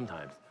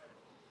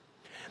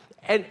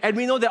 And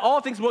we know that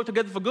all things work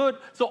together for good,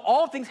 so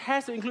all things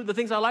has to include the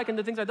things I like and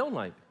the things I don't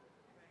like.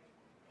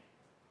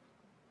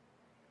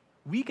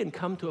 We can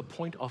come to a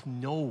point of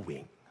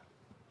knowing.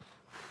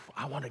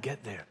 I want to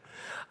get there.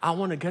 I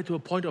want to get to a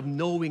point of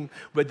knowing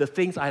where the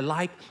things I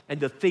like and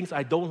the things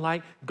I don't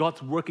like,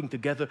 God's working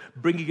together,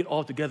 bringing it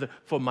all together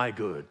for my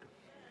good.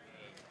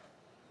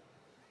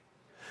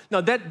 Now,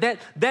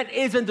 that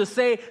isn't to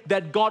say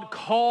that God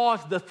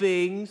caused the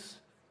things,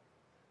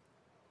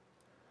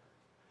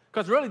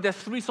 because really there's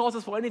three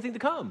sources for anything to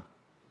come.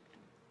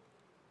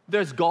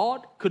 There's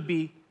God, could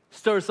be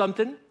stir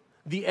something.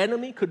 The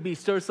enemy could be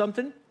stir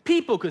something.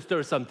 People could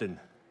stir something.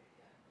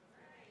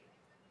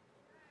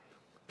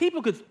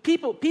 People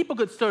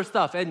could stir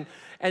stuff,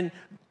 and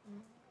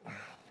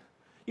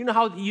you know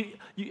how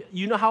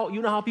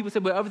people say,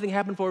 well, everything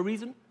happened for a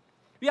reason.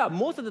 Yeah,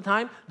 most of the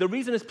time the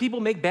reason is people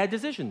make bad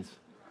decisions.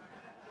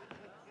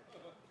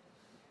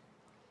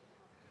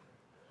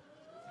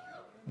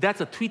 That's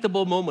a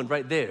tweetable moment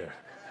right there.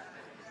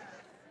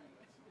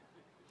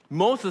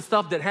 Most of the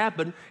stuff that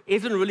happened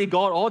isn't really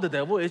God or the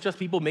devil, it's just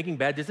people making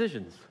bad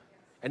decisions.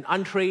 An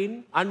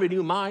untrained,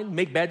 unrenewed mind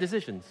make bad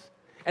decisions.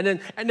 And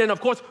then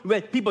of course,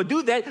 when people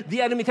do that,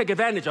 the enemy take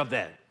advantage of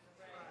that.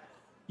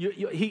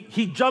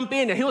 He jump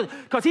in, and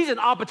because he's an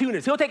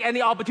opportunist. He'll take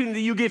any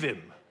opportunity you give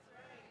him.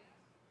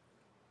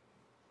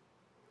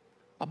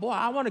 But boy,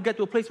 I want to get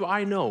to a place where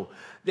I know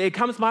that it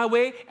comes my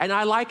way and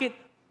I like it,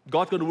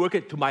 God's going to work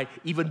it to my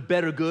even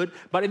better good.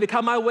 But if it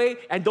come my way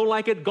and don't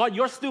like it, God,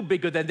 you're still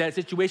bigger than that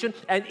situation.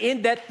 And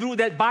in that, through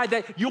that, by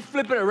that, you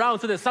flip it around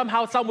so that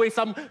somehow, some way,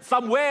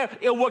 somewhere,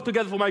 it'll work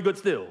together for my good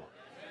still.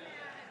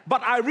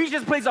 But I reach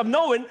this place of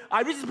knowing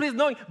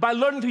by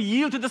learning to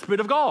yield to the Spirit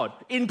of God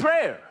in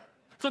prayer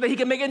so that He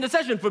can make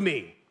intercession for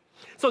me.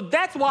 So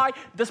that's why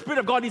the Spirit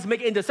of God needs to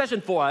make intercession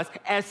for us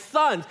as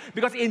sons,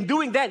 because in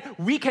doing that,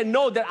 we can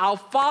know that our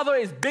Father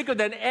is bigger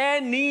than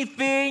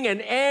anything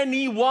and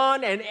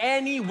anyone and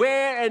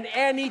anywhere and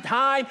any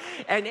time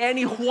and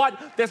any what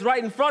that's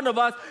right in front of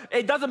us.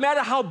 It doesn't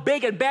matter how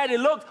big and bad it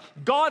looks,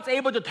 God's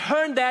able to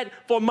turn that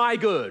for my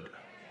good.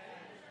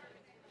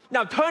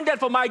 Now, turn that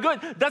for my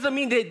good doesn't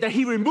mean that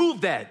He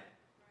removed that.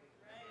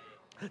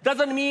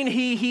 Doesn't mean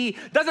he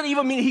doesn't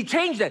even mean He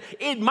changed that.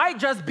 It might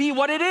just be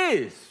what it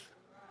is.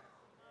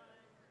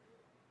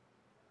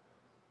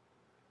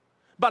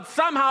 But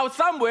somehow,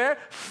 somewhere,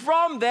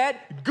 from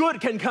that,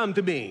 good can come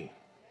to me.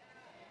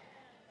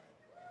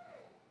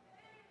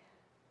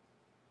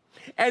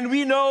 And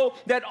we know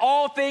that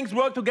all things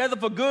work together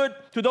for good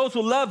to those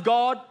who love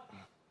God.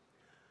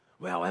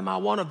 Well, am I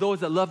one of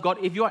those that love God?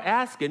 If you're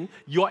asking,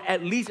 you're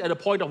at least at a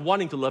point of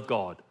wanting to love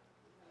God.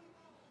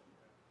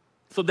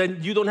 So then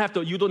you don't have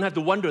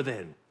to wonder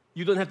then.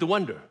 You don't have to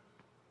wonder.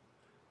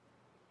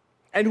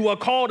 And who are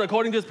called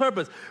according to His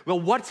purpose. Well,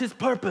 what's His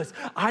purpose?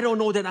 I don't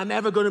know that I'm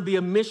ever going to be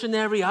a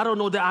missionary. I don't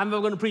know that I'm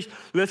ever going to preach.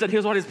 Listen,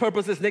 here's what His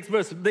purpose is. Next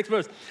verse.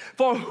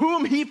 For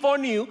whom He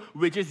foreknew,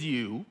 which is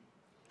you.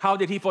 How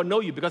did He foreknow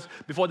you? Because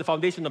before the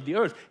foundation of the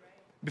earth,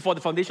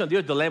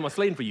 the Lamb was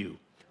slain for you.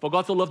 For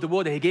God so loved the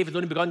world that He gave His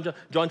only begotten,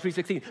 John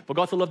 3:16. For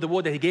God so loved the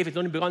world that He gave His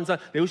only begotten Son,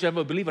 that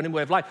whosoever believe on Him will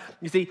have life.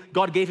 You see,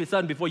 God gave His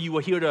Son before you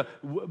were here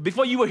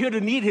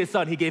to need His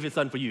Son. He gave His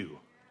Son for you.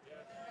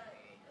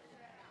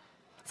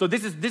 So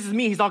this is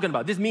me He's talking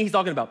about. This is me He's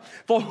talking about.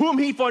 For whom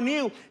He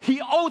foreknew, He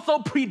also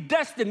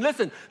predestined.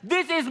 Listen,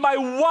 this is my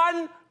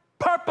one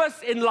purpose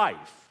in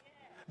life.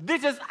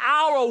 This is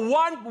our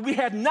one. We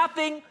have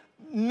nothing,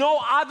 no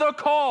other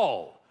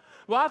call.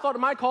 Well, I thought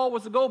my call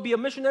was to go be a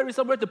missionary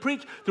somewhere to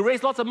preach, to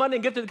raise lots of money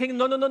and give to the kingdom.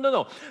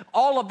 No.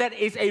 All of that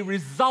is a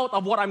result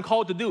of what I'm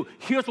called to do.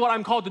 Here's what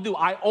I'm called to do.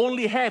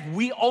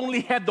 We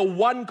only have the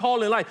one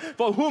call in life.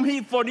 For whom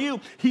He foreknew,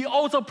 He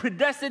also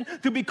predestined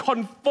to be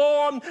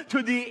conformed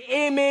to the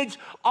image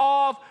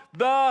of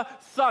the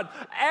Son.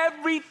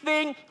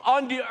 Everything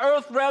on the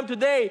earth realm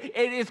today,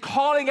 it is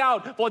calling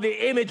out for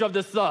the image of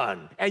the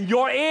Son. And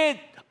you're it,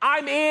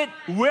 I'm it,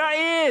 we're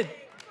it.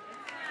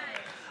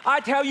 I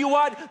tell you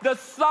what, the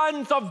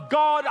sons of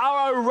God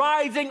are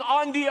arising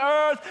on the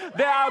earth.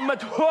 There are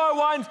mature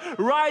ones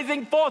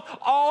rising forth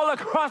all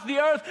across the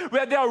earth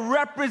where they are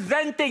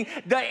representing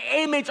the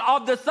image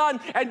of the Son.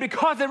 And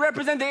because they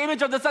represent the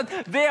image of the Son,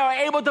 they are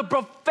able to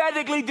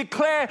prophetically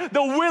declare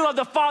the will of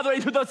the Father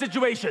into those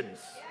situations.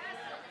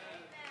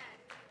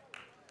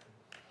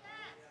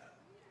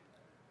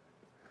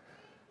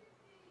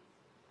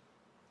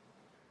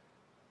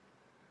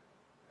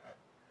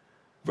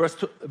 Verse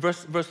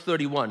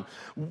 31.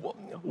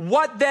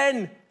 What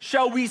then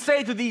shall we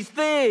say to these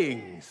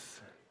things?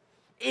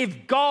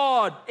 If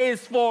God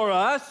is for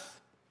us,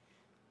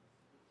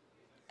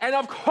 and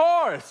of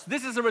course,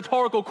 this is a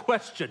rhetorical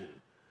question.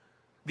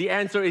 The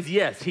answer is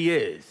yes, He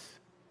is.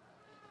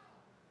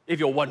 If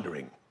you're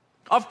wondering.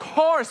 Of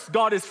course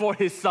God is for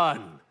His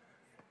Son.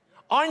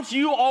 Aren't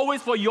you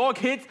always for your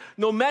kids,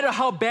 no matter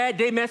how bad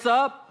they mess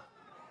up?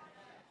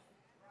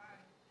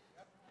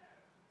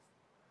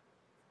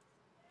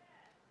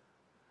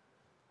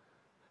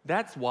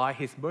 That's why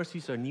His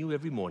mercies are new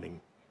every morning.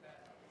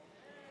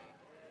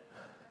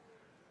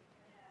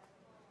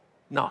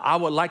 Now, I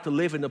would like to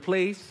live in a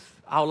place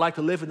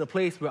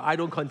where I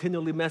don't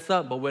continually mess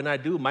up, but when I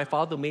do, my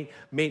Father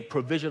made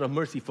provision of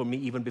mercy for me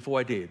even before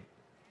I did.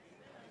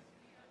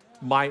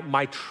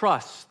 My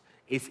trust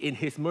is in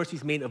His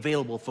mercies made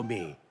available for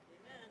me.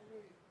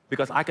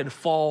 Because I can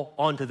fall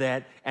onto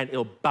that and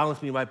it'll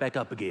bounce me right back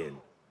up again.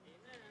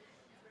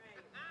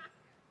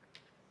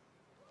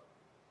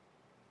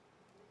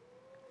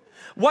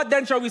 What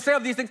then shall we say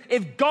of these things?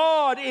 If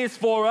God is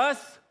for us,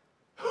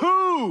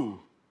 who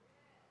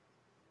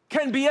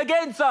can be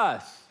against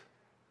us?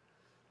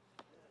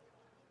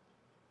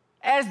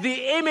 And as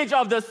the image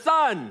of the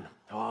Son.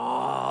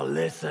 Oh,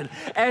 listen.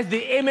 As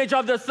the image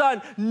of the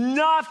Son,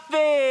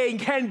 nothing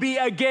can be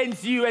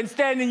against you and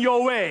stand in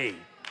your way.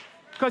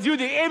 Because you're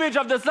the image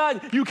of the Son.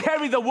 You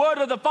carry the word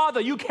of the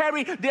Father. You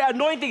carry the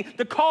anointing,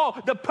 the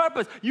call, the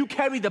purpose. You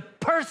carry the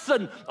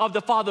person of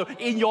the Father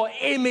in your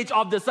image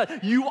of the Son.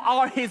 You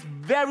are His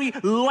very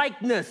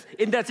likeness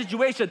in that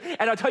situation.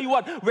 And I'll tell you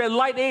what, where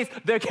light is,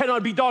 there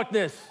cannot be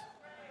darkness.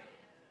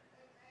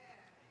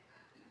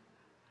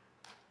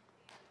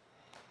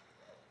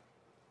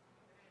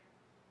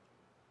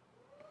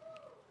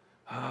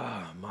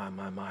 Ah,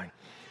 my.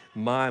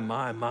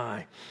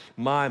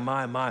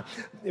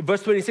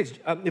 Verse 26,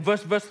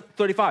 verse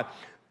 35.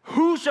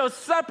 Who shall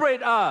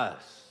separate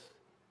us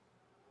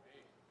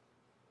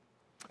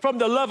from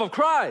the love of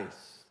Christ?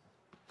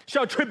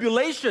 Shall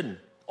tribulation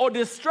or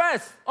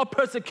distress or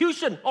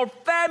persecution or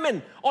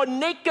famine or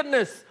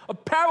nakedness or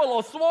peril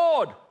or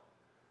sword?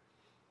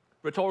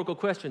 Rhetorical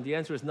question. The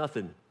answer is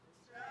nothing.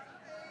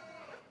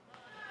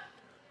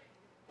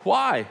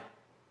 Why?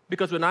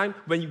 Because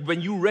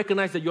when you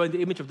recognize that you're in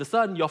the image of the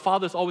Son, your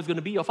Father is always going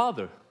to be your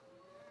Father.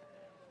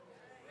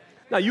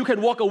 Now you can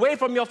walk away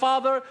from your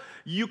Father.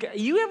 You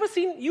ever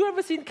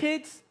seen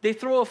kids? They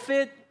throw a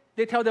fit.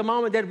 They tell their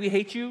mom and dad, "We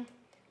hate you."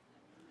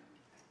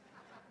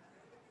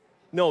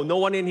 No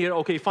one in here.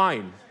 Okay,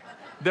 fine.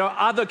 There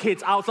are other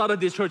kids outside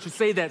of this church who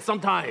say that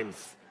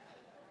sometimes.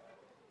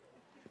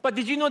 But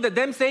did you know that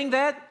them saying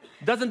that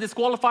doesn't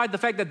disqualify the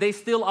fact that they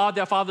still are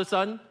their father's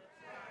son?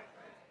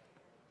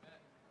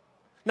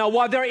 Now,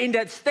 while they're in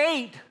that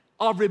state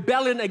of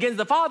rebellion against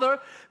the Father,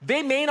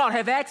 they may not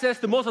have access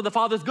to most of the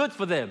Father's goods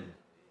for them.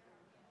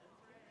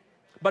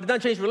 But it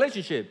doesn't change the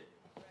relationship.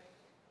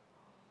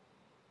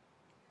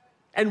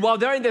 And while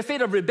they're in the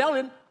state of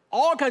rebellion,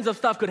 all kinds of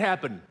stuff could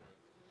happen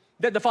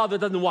that the Father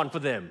doesn't want for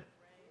them.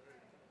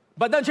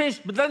 But it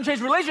doesn't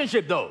change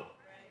relationship, though.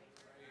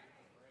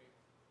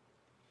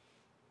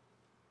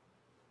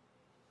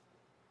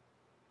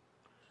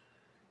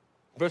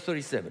 Verse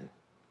 37.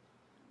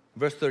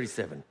 Verse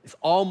 37. It's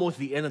almost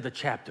the end of the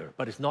chapter,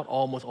 but it's not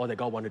almost all that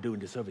God wants to do in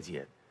this service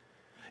yet.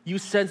 You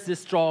sense this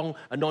strong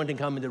anointing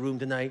come in the room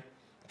tonight,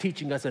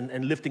 teaching us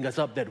and lifting us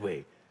up that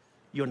way.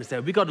 You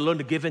understand? We got to learn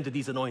to give in to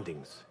these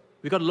anointings.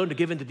 We got to learn to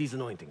give in to these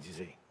anointings, you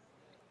see.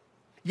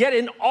 Yet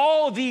in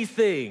all these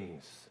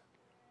things,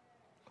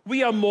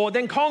 we are more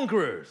than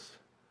conquerors.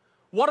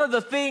 What are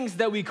the things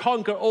that we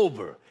conquer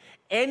over?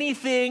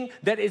 Anything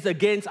that is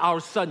against our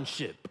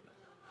sonship.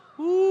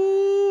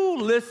 Ooh,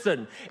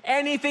 listen.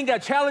 Anything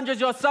that challenges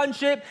your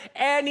sonship,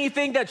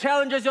 anything that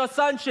challenges your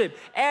sonship,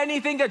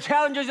 anything that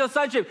challenges your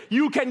sonship,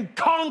 you can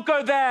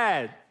conquer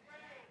that.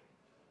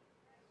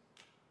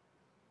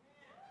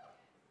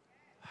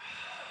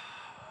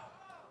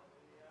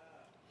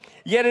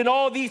 Yet in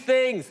all these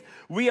things,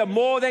 we are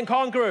more than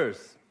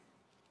conquerors.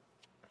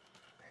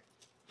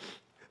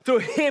 To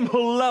Him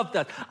who loved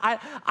us.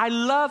 I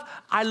love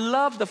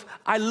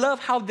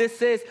how this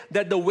says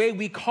that the way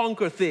we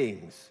conquer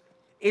things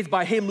is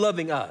by Him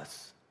loving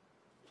us.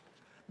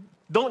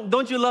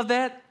 Don't you love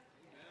that?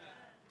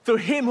 Through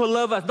Him who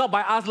loved us, not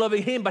by us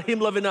loving Him, but Him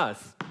loving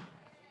us.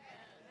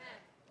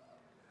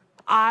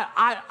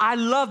 I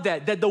love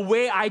that the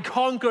way I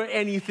conquer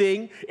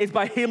anything is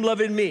by Him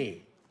loving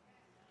me.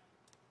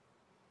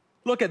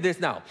 Look at this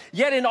now.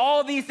 Yet in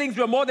all these things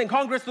we are more than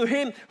conquerors through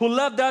Him who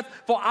loved us,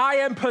 for I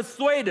am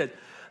persuaded.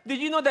 Did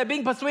you know that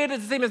being persuaded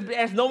is the same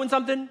as knowing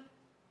something?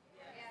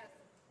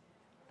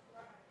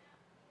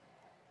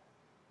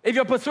 If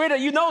you're persuaded,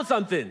 you know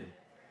something.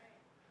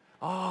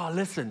 Oh,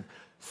 listen.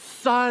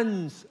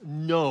 Sons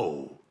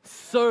know,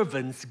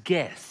 servants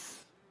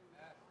guess.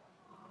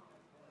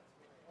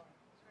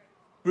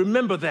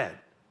 Remember that.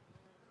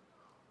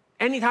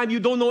 Anytime you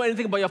don't know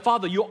anything about your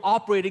father, you're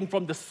operating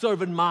from the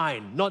servant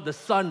mind, not the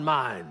son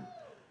mind.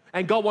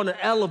 And God wants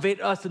to elevate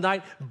us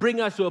tonight,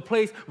 bring us to a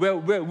place where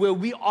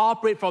we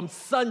operate from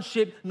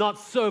sonship, not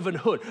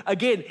servanthood.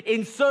 Again,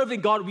 in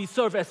serving God, we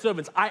serve as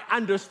servants. I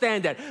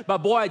understand that. But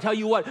boy, I tell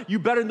you what, you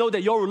better know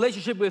that your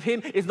relationship with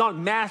Him is not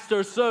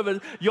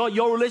master-servant.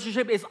 Your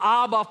relationship is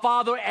Abba,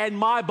 Father, and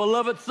my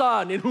beloved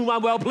Son, in whom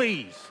I'm well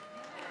pleased.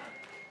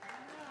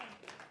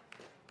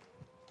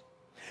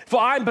 For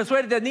I am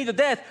persuaded that neither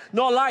death,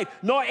 nor life,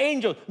 nor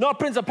angel, nor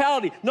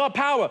principality, nor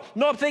power,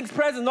 nor things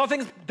present, nor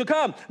things to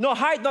come, nor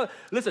height, nor...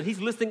 Listen,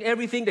 He's listing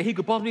everything that He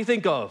could possibly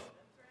think of.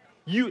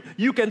 You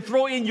can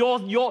throw in your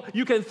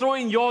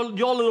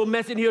little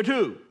mess in here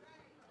too.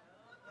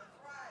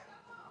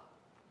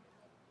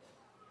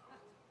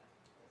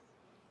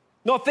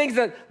 Nor things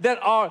that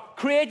are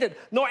created,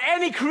 nor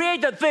any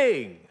created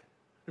thing.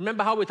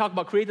 Remember how we talk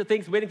about created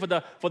things, waiting for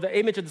the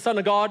image of the Son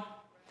of God?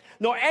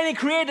 Nor any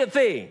created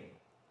thing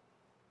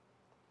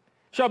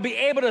shall be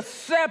able to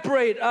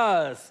separate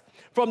us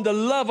from the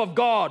love of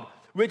God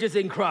which is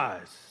in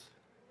Christ.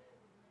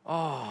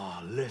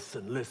 Oh,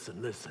 listen.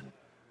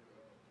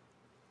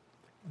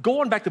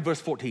 Go on back to verse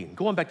 14.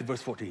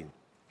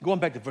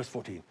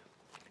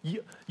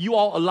 You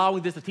all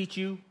allowing this to teach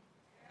you?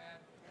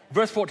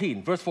 Verse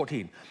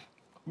 14.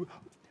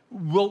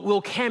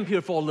 We'll camp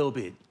here for a little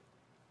bit.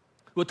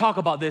 We'll talk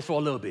about this for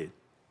a little bit.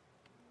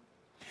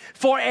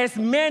 For as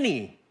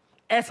many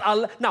as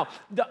are, now,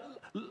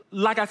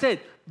 like I said,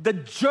 the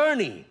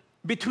journey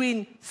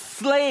between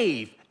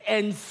slave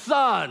and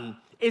son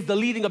is the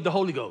leading of the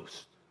Holy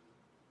Ghost.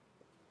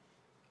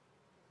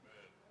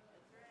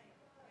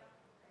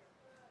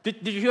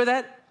 Did you hear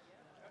that?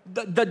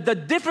 The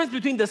difference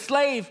between the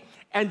slave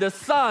and the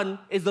son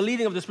is the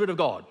leading of the Spirit of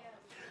God.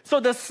 So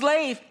the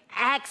slave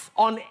acts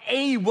on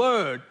a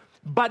word,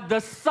 but the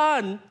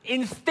son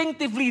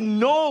instinctively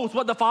knows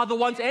what the father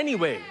wants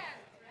anyway.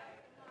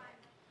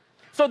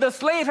 So the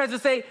slave has to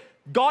say,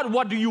 God,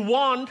 what do you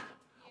want?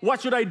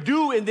 What should I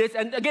do in this?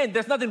 And again,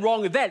 there's nothing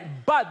wrong with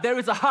that, but there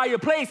is a higher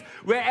place,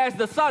 whereas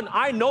the son,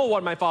 I know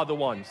what my father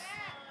wants.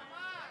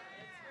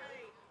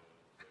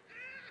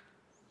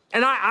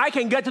 And I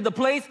can get to the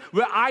place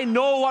where I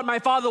know what my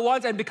father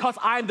wants, and because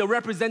I'm the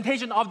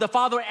representation of the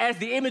father as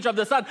the image of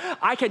the son,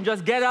 I can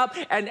just get up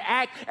and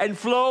act and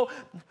flow.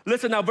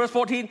 Listen now, verse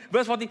 14.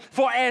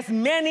 For as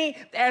many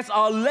as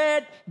are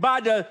led by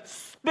the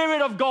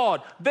Spirit of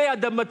God, they are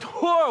the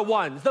mature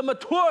ones, the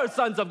mature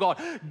sons of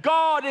God.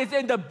 God is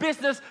in the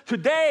business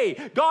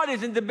today. God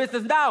is in the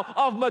business now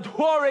of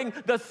maturing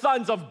the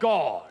sons of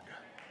God.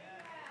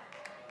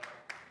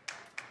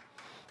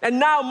 And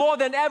now more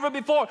than ever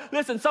before,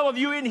 listen, some of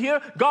you in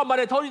here, God might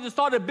have told you to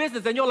start a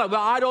business and you're like,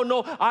 well, I don't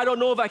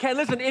know if I can.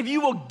 Listen, if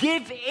you will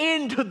give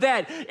into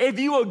that, if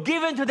you will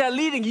give into that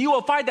leading, you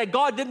will find that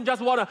God didn't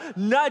just want to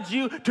nudge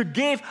you to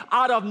give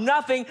out of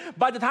nothing.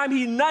 By the time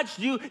He nudged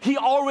you, He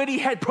already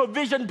had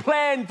provision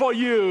planned for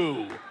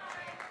you.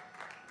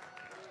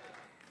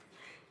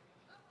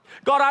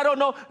 God, I don't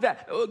know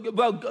that,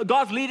 well,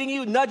 God's leading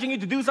you, nudging you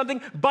to do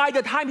something. By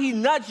the time He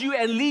nudged you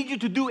and lead you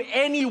to do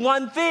any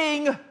one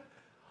thing,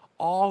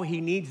 all He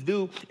needs to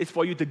do is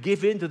for you to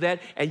give into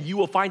that, and you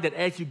will find that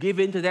as you give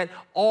into that,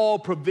 all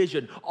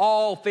provision,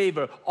 all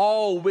favor,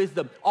 all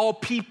wisdom, all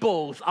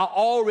peoples are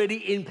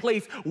already in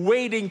place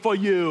waiting for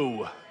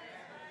you.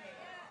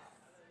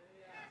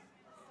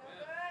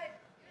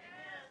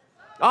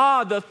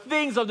 The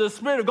things of the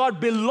Spirit of God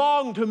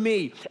belong to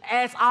me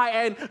as I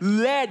am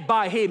led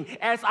by Him,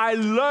 as I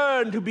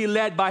learn to be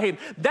led by Him.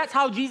 That's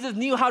how Jesus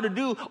knew how to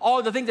do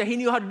all the things that He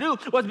knew how to do,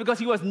 was because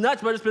He was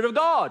nudged by the Spirit of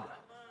God.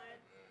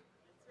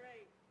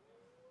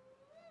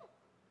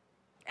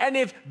 And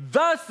if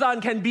the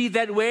son can be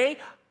that way,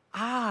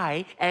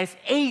 I, as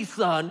a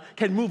son,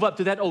 can move up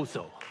to that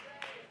also.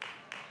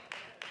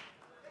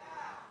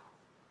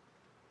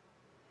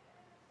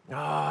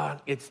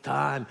 It's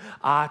time.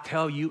 I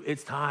tell you,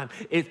 it's time.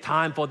 It's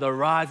time for the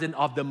rising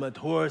of the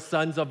mature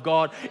sons of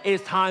God.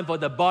 It's time for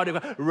the body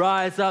to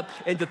rise up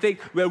into things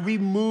where we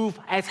move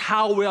as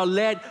how we are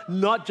led,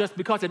 not just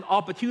because an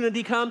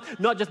opportunity comes,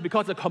 not just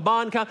because a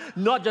command comes,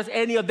 not just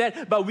any of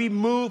that, but we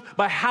move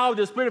by how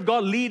the Spirit of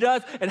God lead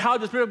us and how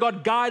the Spirit of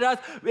God guide us.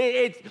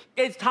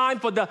 It's time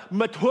for the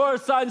mature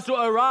sons to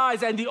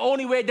arise, and the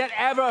only way that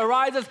ever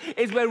arises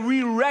is when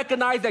we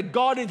recognize that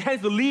God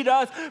intends to lead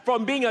us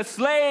from being a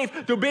slave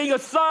to being a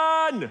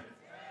son.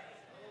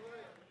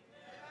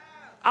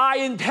 I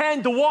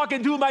intend to walk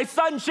into my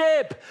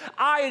sonship.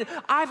 I've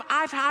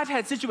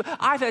had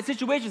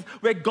situations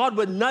where God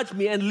would nudge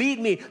me and lead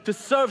me to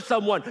serve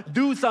someone,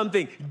 do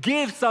something,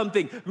 give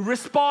something,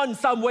 respond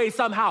some way,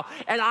 somehow.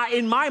 And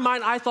in my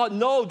mind, I thought,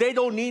 no, they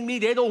don't need me,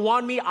 they don't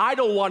want me, I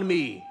don't want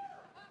me.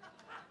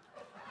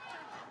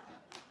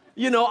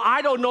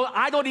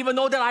 I don't even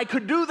know that I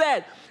could do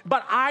that.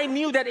 But I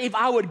knew that if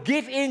I would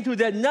give in to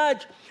that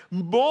nudge,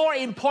 more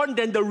important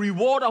than the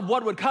reward of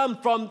what would come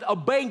from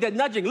obeying that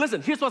nudging.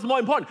 Listen, here's what's more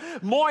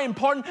important. More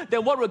important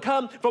than what would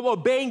come from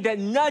obeying that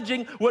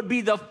nudging would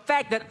be the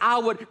fact that I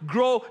would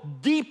grow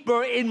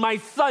deeper in my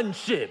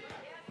sonship.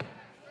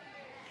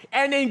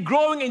 And in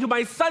growing into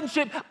my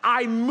sonship,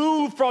 I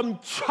move from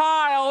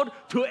child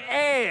to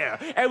heir.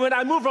 And when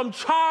I move from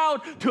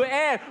child to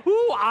heir,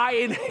 I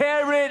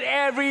inherit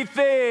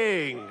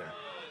everything.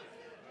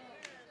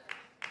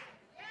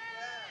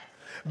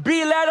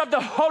 Be led of the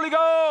Holy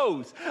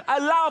Ghost.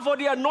 Allow for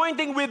the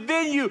anointing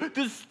within you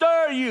to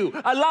stir you.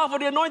 Allow for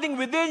the anointing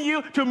within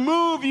you to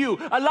move you.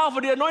 Allow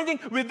for the anointing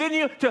within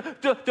you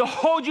to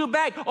hold you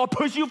back or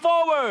push you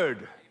forward.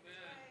 Amen.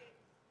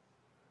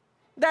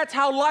 That's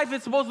how life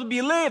is supposed to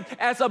be lived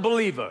as a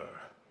believer.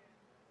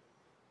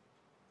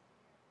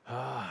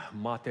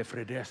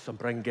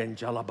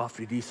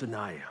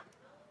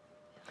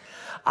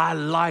 I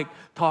like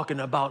talking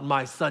about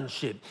my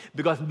sonship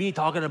because me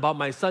talking about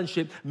my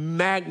sonship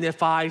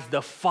magnifies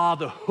the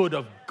fatherhood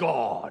of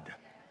God.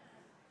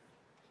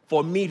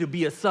 For me to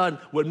be a son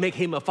would make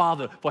Him a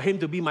father. For Him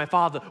to be my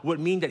father would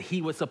mean that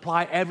He would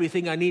supply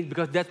everything I need,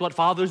 because that's what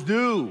fathers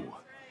do.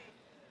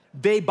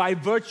 They, by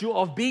virtue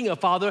of being a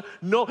father,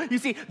 know. You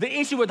see, the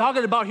issue we're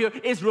talking about here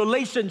is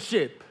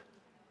relationship.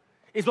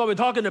 It's what we're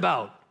talking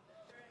about.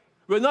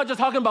 We're not just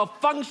talking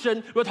about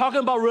function, we're talking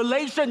about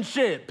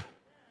relationship.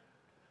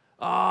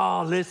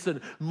 Oh, listen,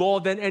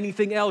 more than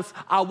anything else,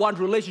 I want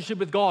relationship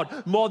with God.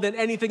 More than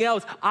anything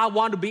else, I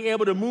want to be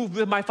able to move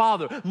with my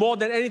Father. More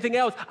than anything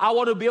else, I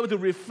want to be able to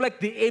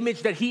reflect the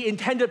image that He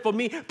intended for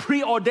me,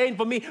 preordained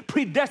for me,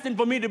 predestined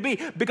for me to be,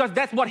 because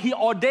that's what He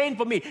ordained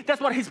for me.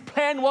 That's what His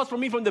plan was for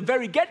me from the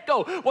very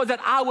get-go, was that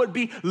I would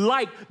be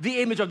like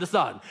the image of the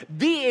Son.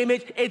 The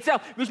image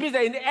itself, which means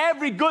that in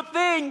every good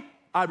thing,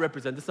 I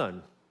represent the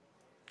Son.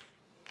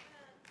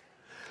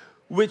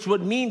 Which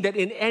would mean that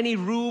in any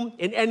room,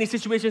 in any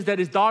situations that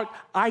is dark,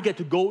 I get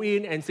to go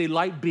in and say,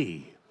 light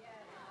be.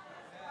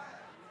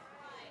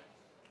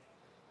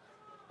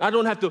 I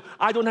don't have to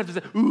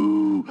say,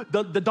 ooh,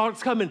 the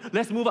dark's coming,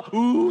 let's move up.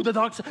 Ooh, the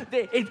dark's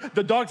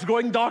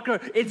growing darker,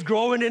 it's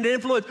growing in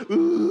influence.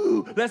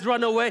 Ooh, let's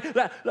run away.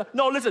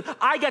 No, listen,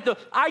 I get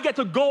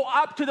to go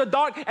up to the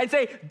dark and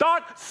say,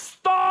 dark,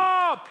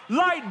 stop,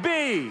 light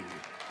be.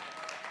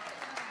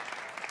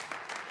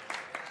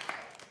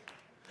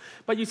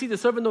 But you see, the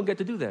servant don't get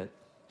to do that.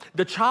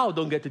 The child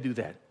don't get to do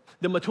that.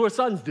 The mature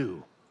sons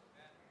do.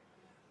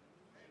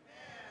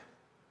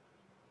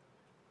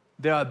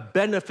 There are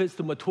benefits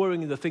to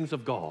maturing in the things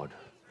of God.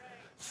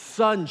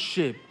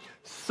 Sonship.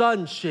 I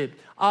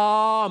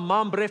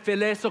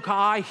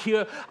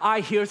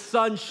hear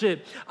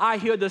sonship. I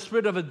hear the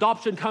spirit of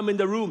adoption come in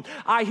the room.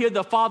 I hear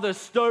the Father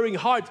stirring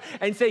hearts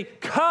and say,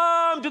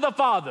 come to the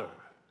Father.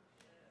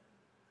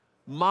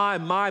 My,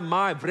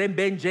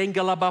 vremben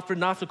jengalaba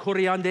frenasa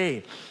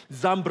koreande,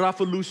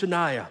 zambrafa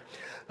lucianaya.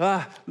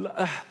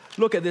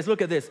 Look at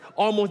this.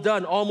 Almost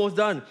done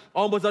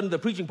the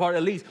preaching part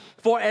at least.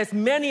 For as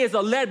many as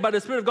are led by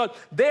the Spirit of God,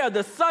 they are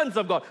the sons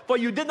of God. For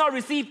you did not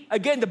receive,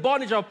 again, the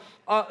bondage of,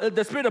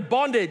 the spirit of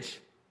bondage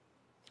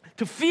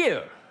to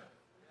fear.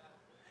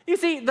 You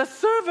see, the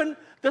servant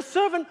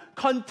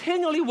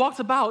continually walks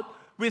about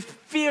with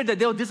fear that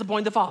they'll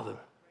disappoint the Father.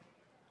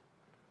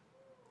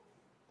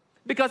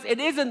 Because it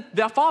isn't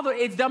their father,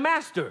 it's their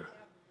master.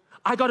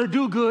 I got to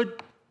do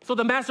good so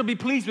the master will be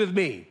pleased with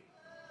me.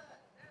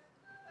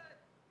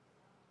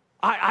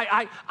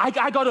 I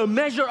got to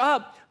measure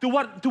up to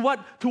what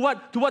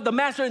the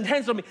master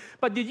intends for me.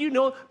 But did you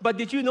know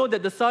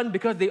that the son,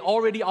 because they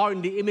already are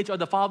in the image of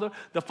the Father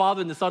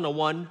and the Son are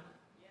one?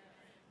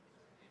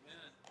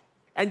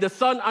 And the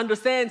Son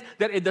understands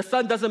that if the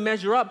Son doesn't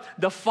measure up,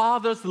 the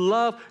Father's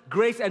love,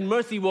 grace, and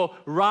mercy will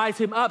rise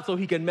him up so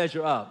he can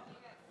measure up.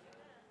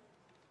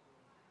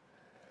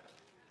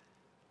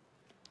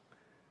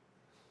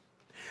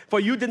 For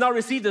you did not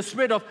receive the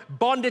spirit of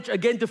bondage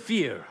again to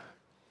fear,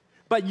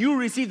 but you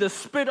received the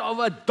spirit of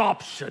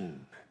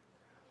adoption,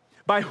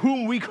 by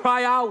whom we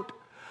cry out,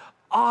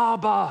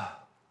 Abba,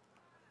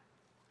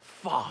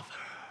 Father.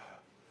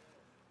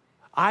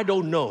 I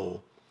don't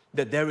know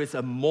that there is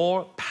a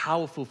more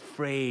powerful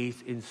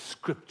phrase in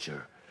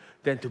Scripture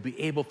than to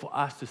be able for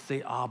us to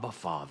say, Abba,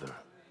 Father.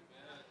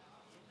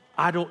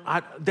 At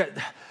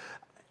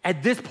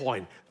this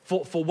point,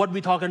 for what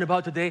we're talking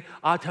about today,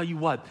 I'll tell you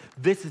what,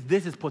 this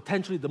is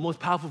potentially the most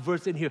powerful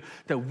verse in here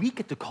that we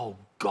get to call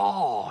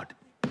God.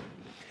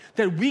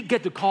 That we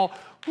get to call,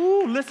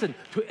 listen,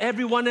 to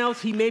everyone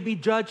else he may be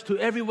judge, to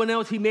everyone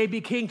else he may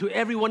be king, to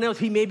everyone else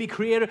he may be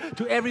creator,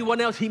 to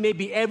everyone else he may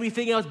be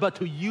everything else, but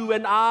to you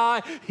and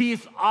I,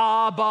 he's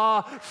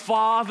Abba,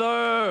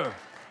 Father.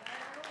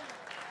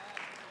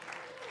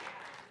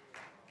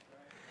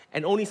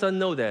 And only sons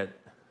know that.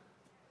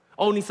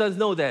 Only sons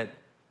know that.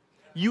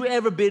 You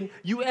ever been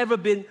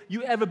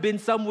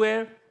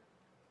somewhere?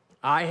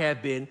 I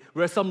have been,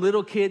 where some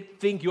little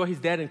kid think you're his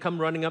dad and come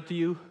running up to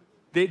you?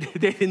 They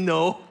didn't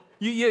know.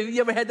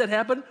 You ever had that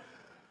happen?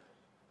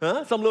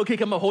 Huh? Some little kid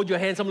come up, hold your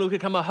hand, some little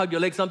kid come up, hug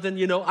your leg, something,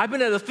 you know. I've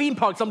been at a theme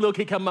park, some little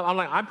kid come up, I'm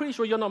like, I'm pretty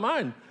sure you're not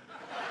mine.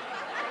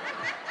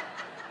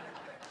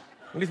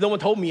 At least no one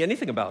told me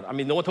anything about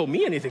it. No one told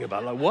me anything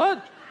about it. Like, what?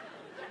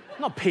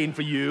 I'm not paying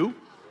for you.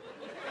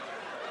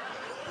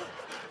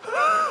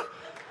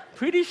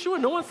 Pretty sure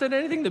no one said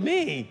anything to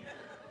me.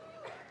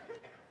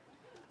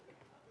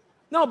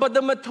 No, but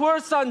the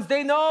mature sons,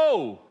 they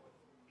know.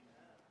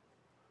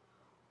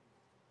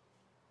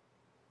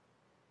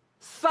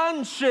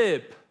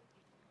 Sonship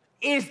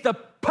is the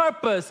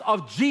purpose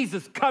of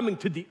Jesus coming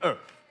to the earth.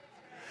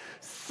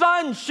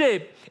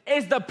 Sonship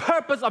is the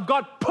purpose of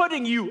God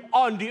putting you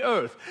on the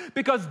earth,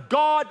 because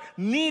God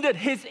needed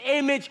His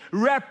image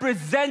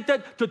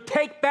represented to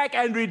take back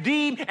and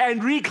redeem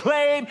and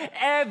reclaim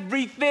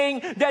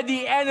everything that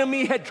the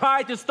enemy had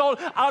tried to steal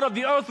out of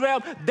the earth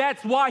realm.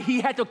 That's why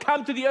He had to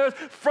come to the earth,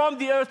 from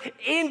the earth,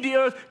 in the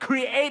earth,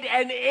 create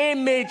an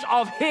image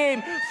of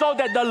Him so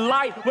that the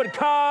light would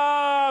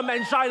come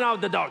and shine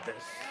out the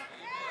darkness.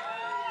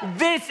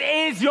 This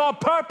is your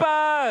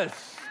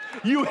purpose.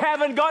 You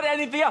haven't got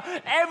anything else.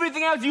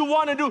 Everything else you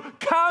want to do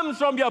comes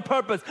from your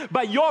purpose.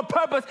 But your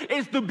purpose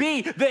is to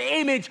be the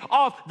image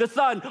of the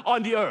Son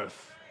on the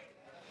earth.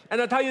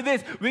 And I tell you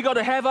this, we got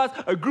to have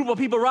a group of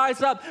people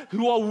rise up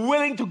who are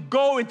willing to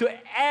go into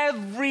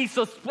every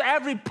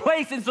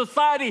place in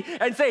society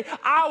and say,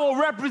 I will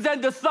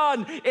represent the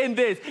Son in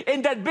this.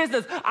 In that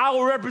business, I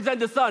will represent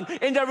the Son.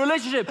 In that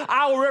relationship,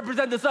 I will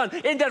represent the Son.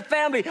 In that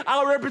family, I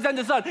will represent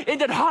the Son. In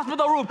that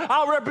hospital room,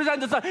 I will represent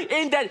the Son.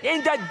 In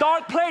that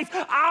dark place,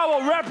 I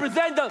will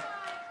represent the...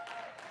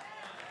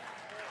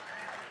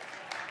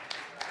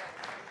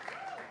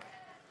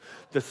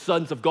 The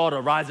sons of God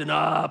are rising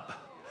up.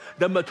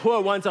 The mature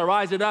ones are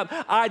rising up.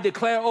 I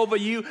declare over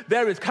you,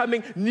 there is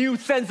coming new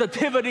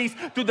sensitivities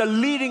to the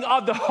leading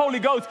of the Holy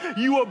Ghost.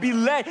 You will be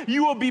led.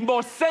 You will be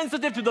more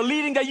sensitive to the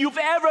leading that you've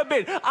ever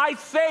been. I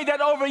say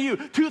that over you.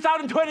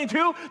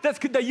 2022, that's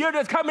the year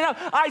that's coming up.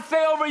 I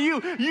say over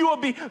you, you will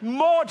be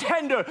more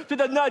tender to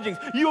the nudgings.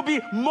 You will be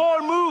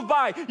more moved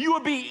by. You will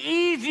be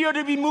easier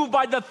to be moved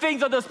by the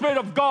things of the Spirit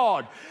of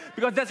God.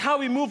 Because that's how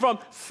we move from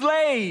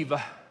slave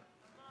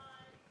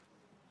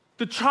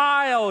to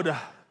child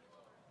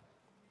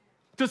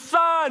to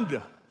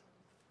son.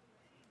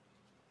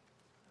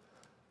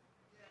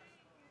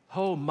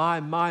 Oh, my.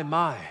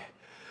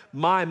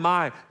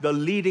 The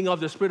leading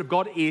of the Spirit of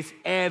God is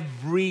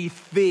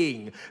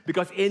everything.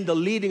 Because in the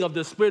leading of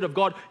the Spirit of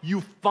God,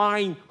 you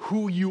find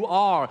who you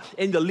are.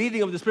 In the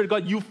leading of the Spirit of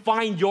God, you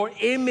find your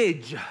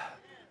image.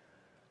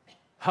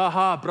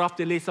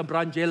 Braftele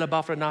sambrangela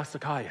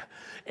bafranasakaya.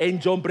 En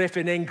John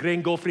brefenen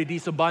grengo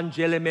fridisa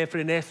banjele me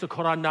freneso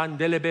koranan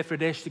delebe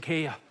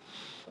fredeshtikea.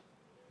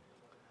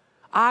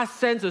 I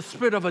sense a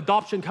spirit of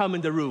adoption come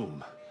in the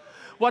room.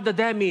 What does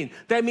that mean?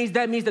 That means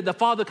that the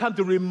Father comes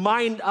to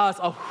remind us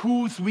of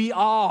whose we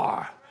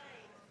are.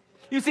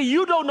 You see,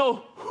 you don't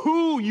know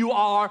who you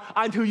are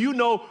until you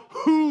know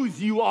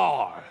whose you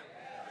are.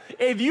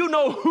 If you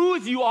know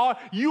whose you are,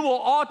 you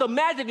will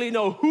automatically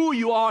know who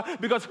you are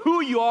because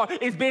who you are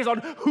is based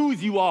on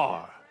whose you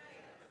are.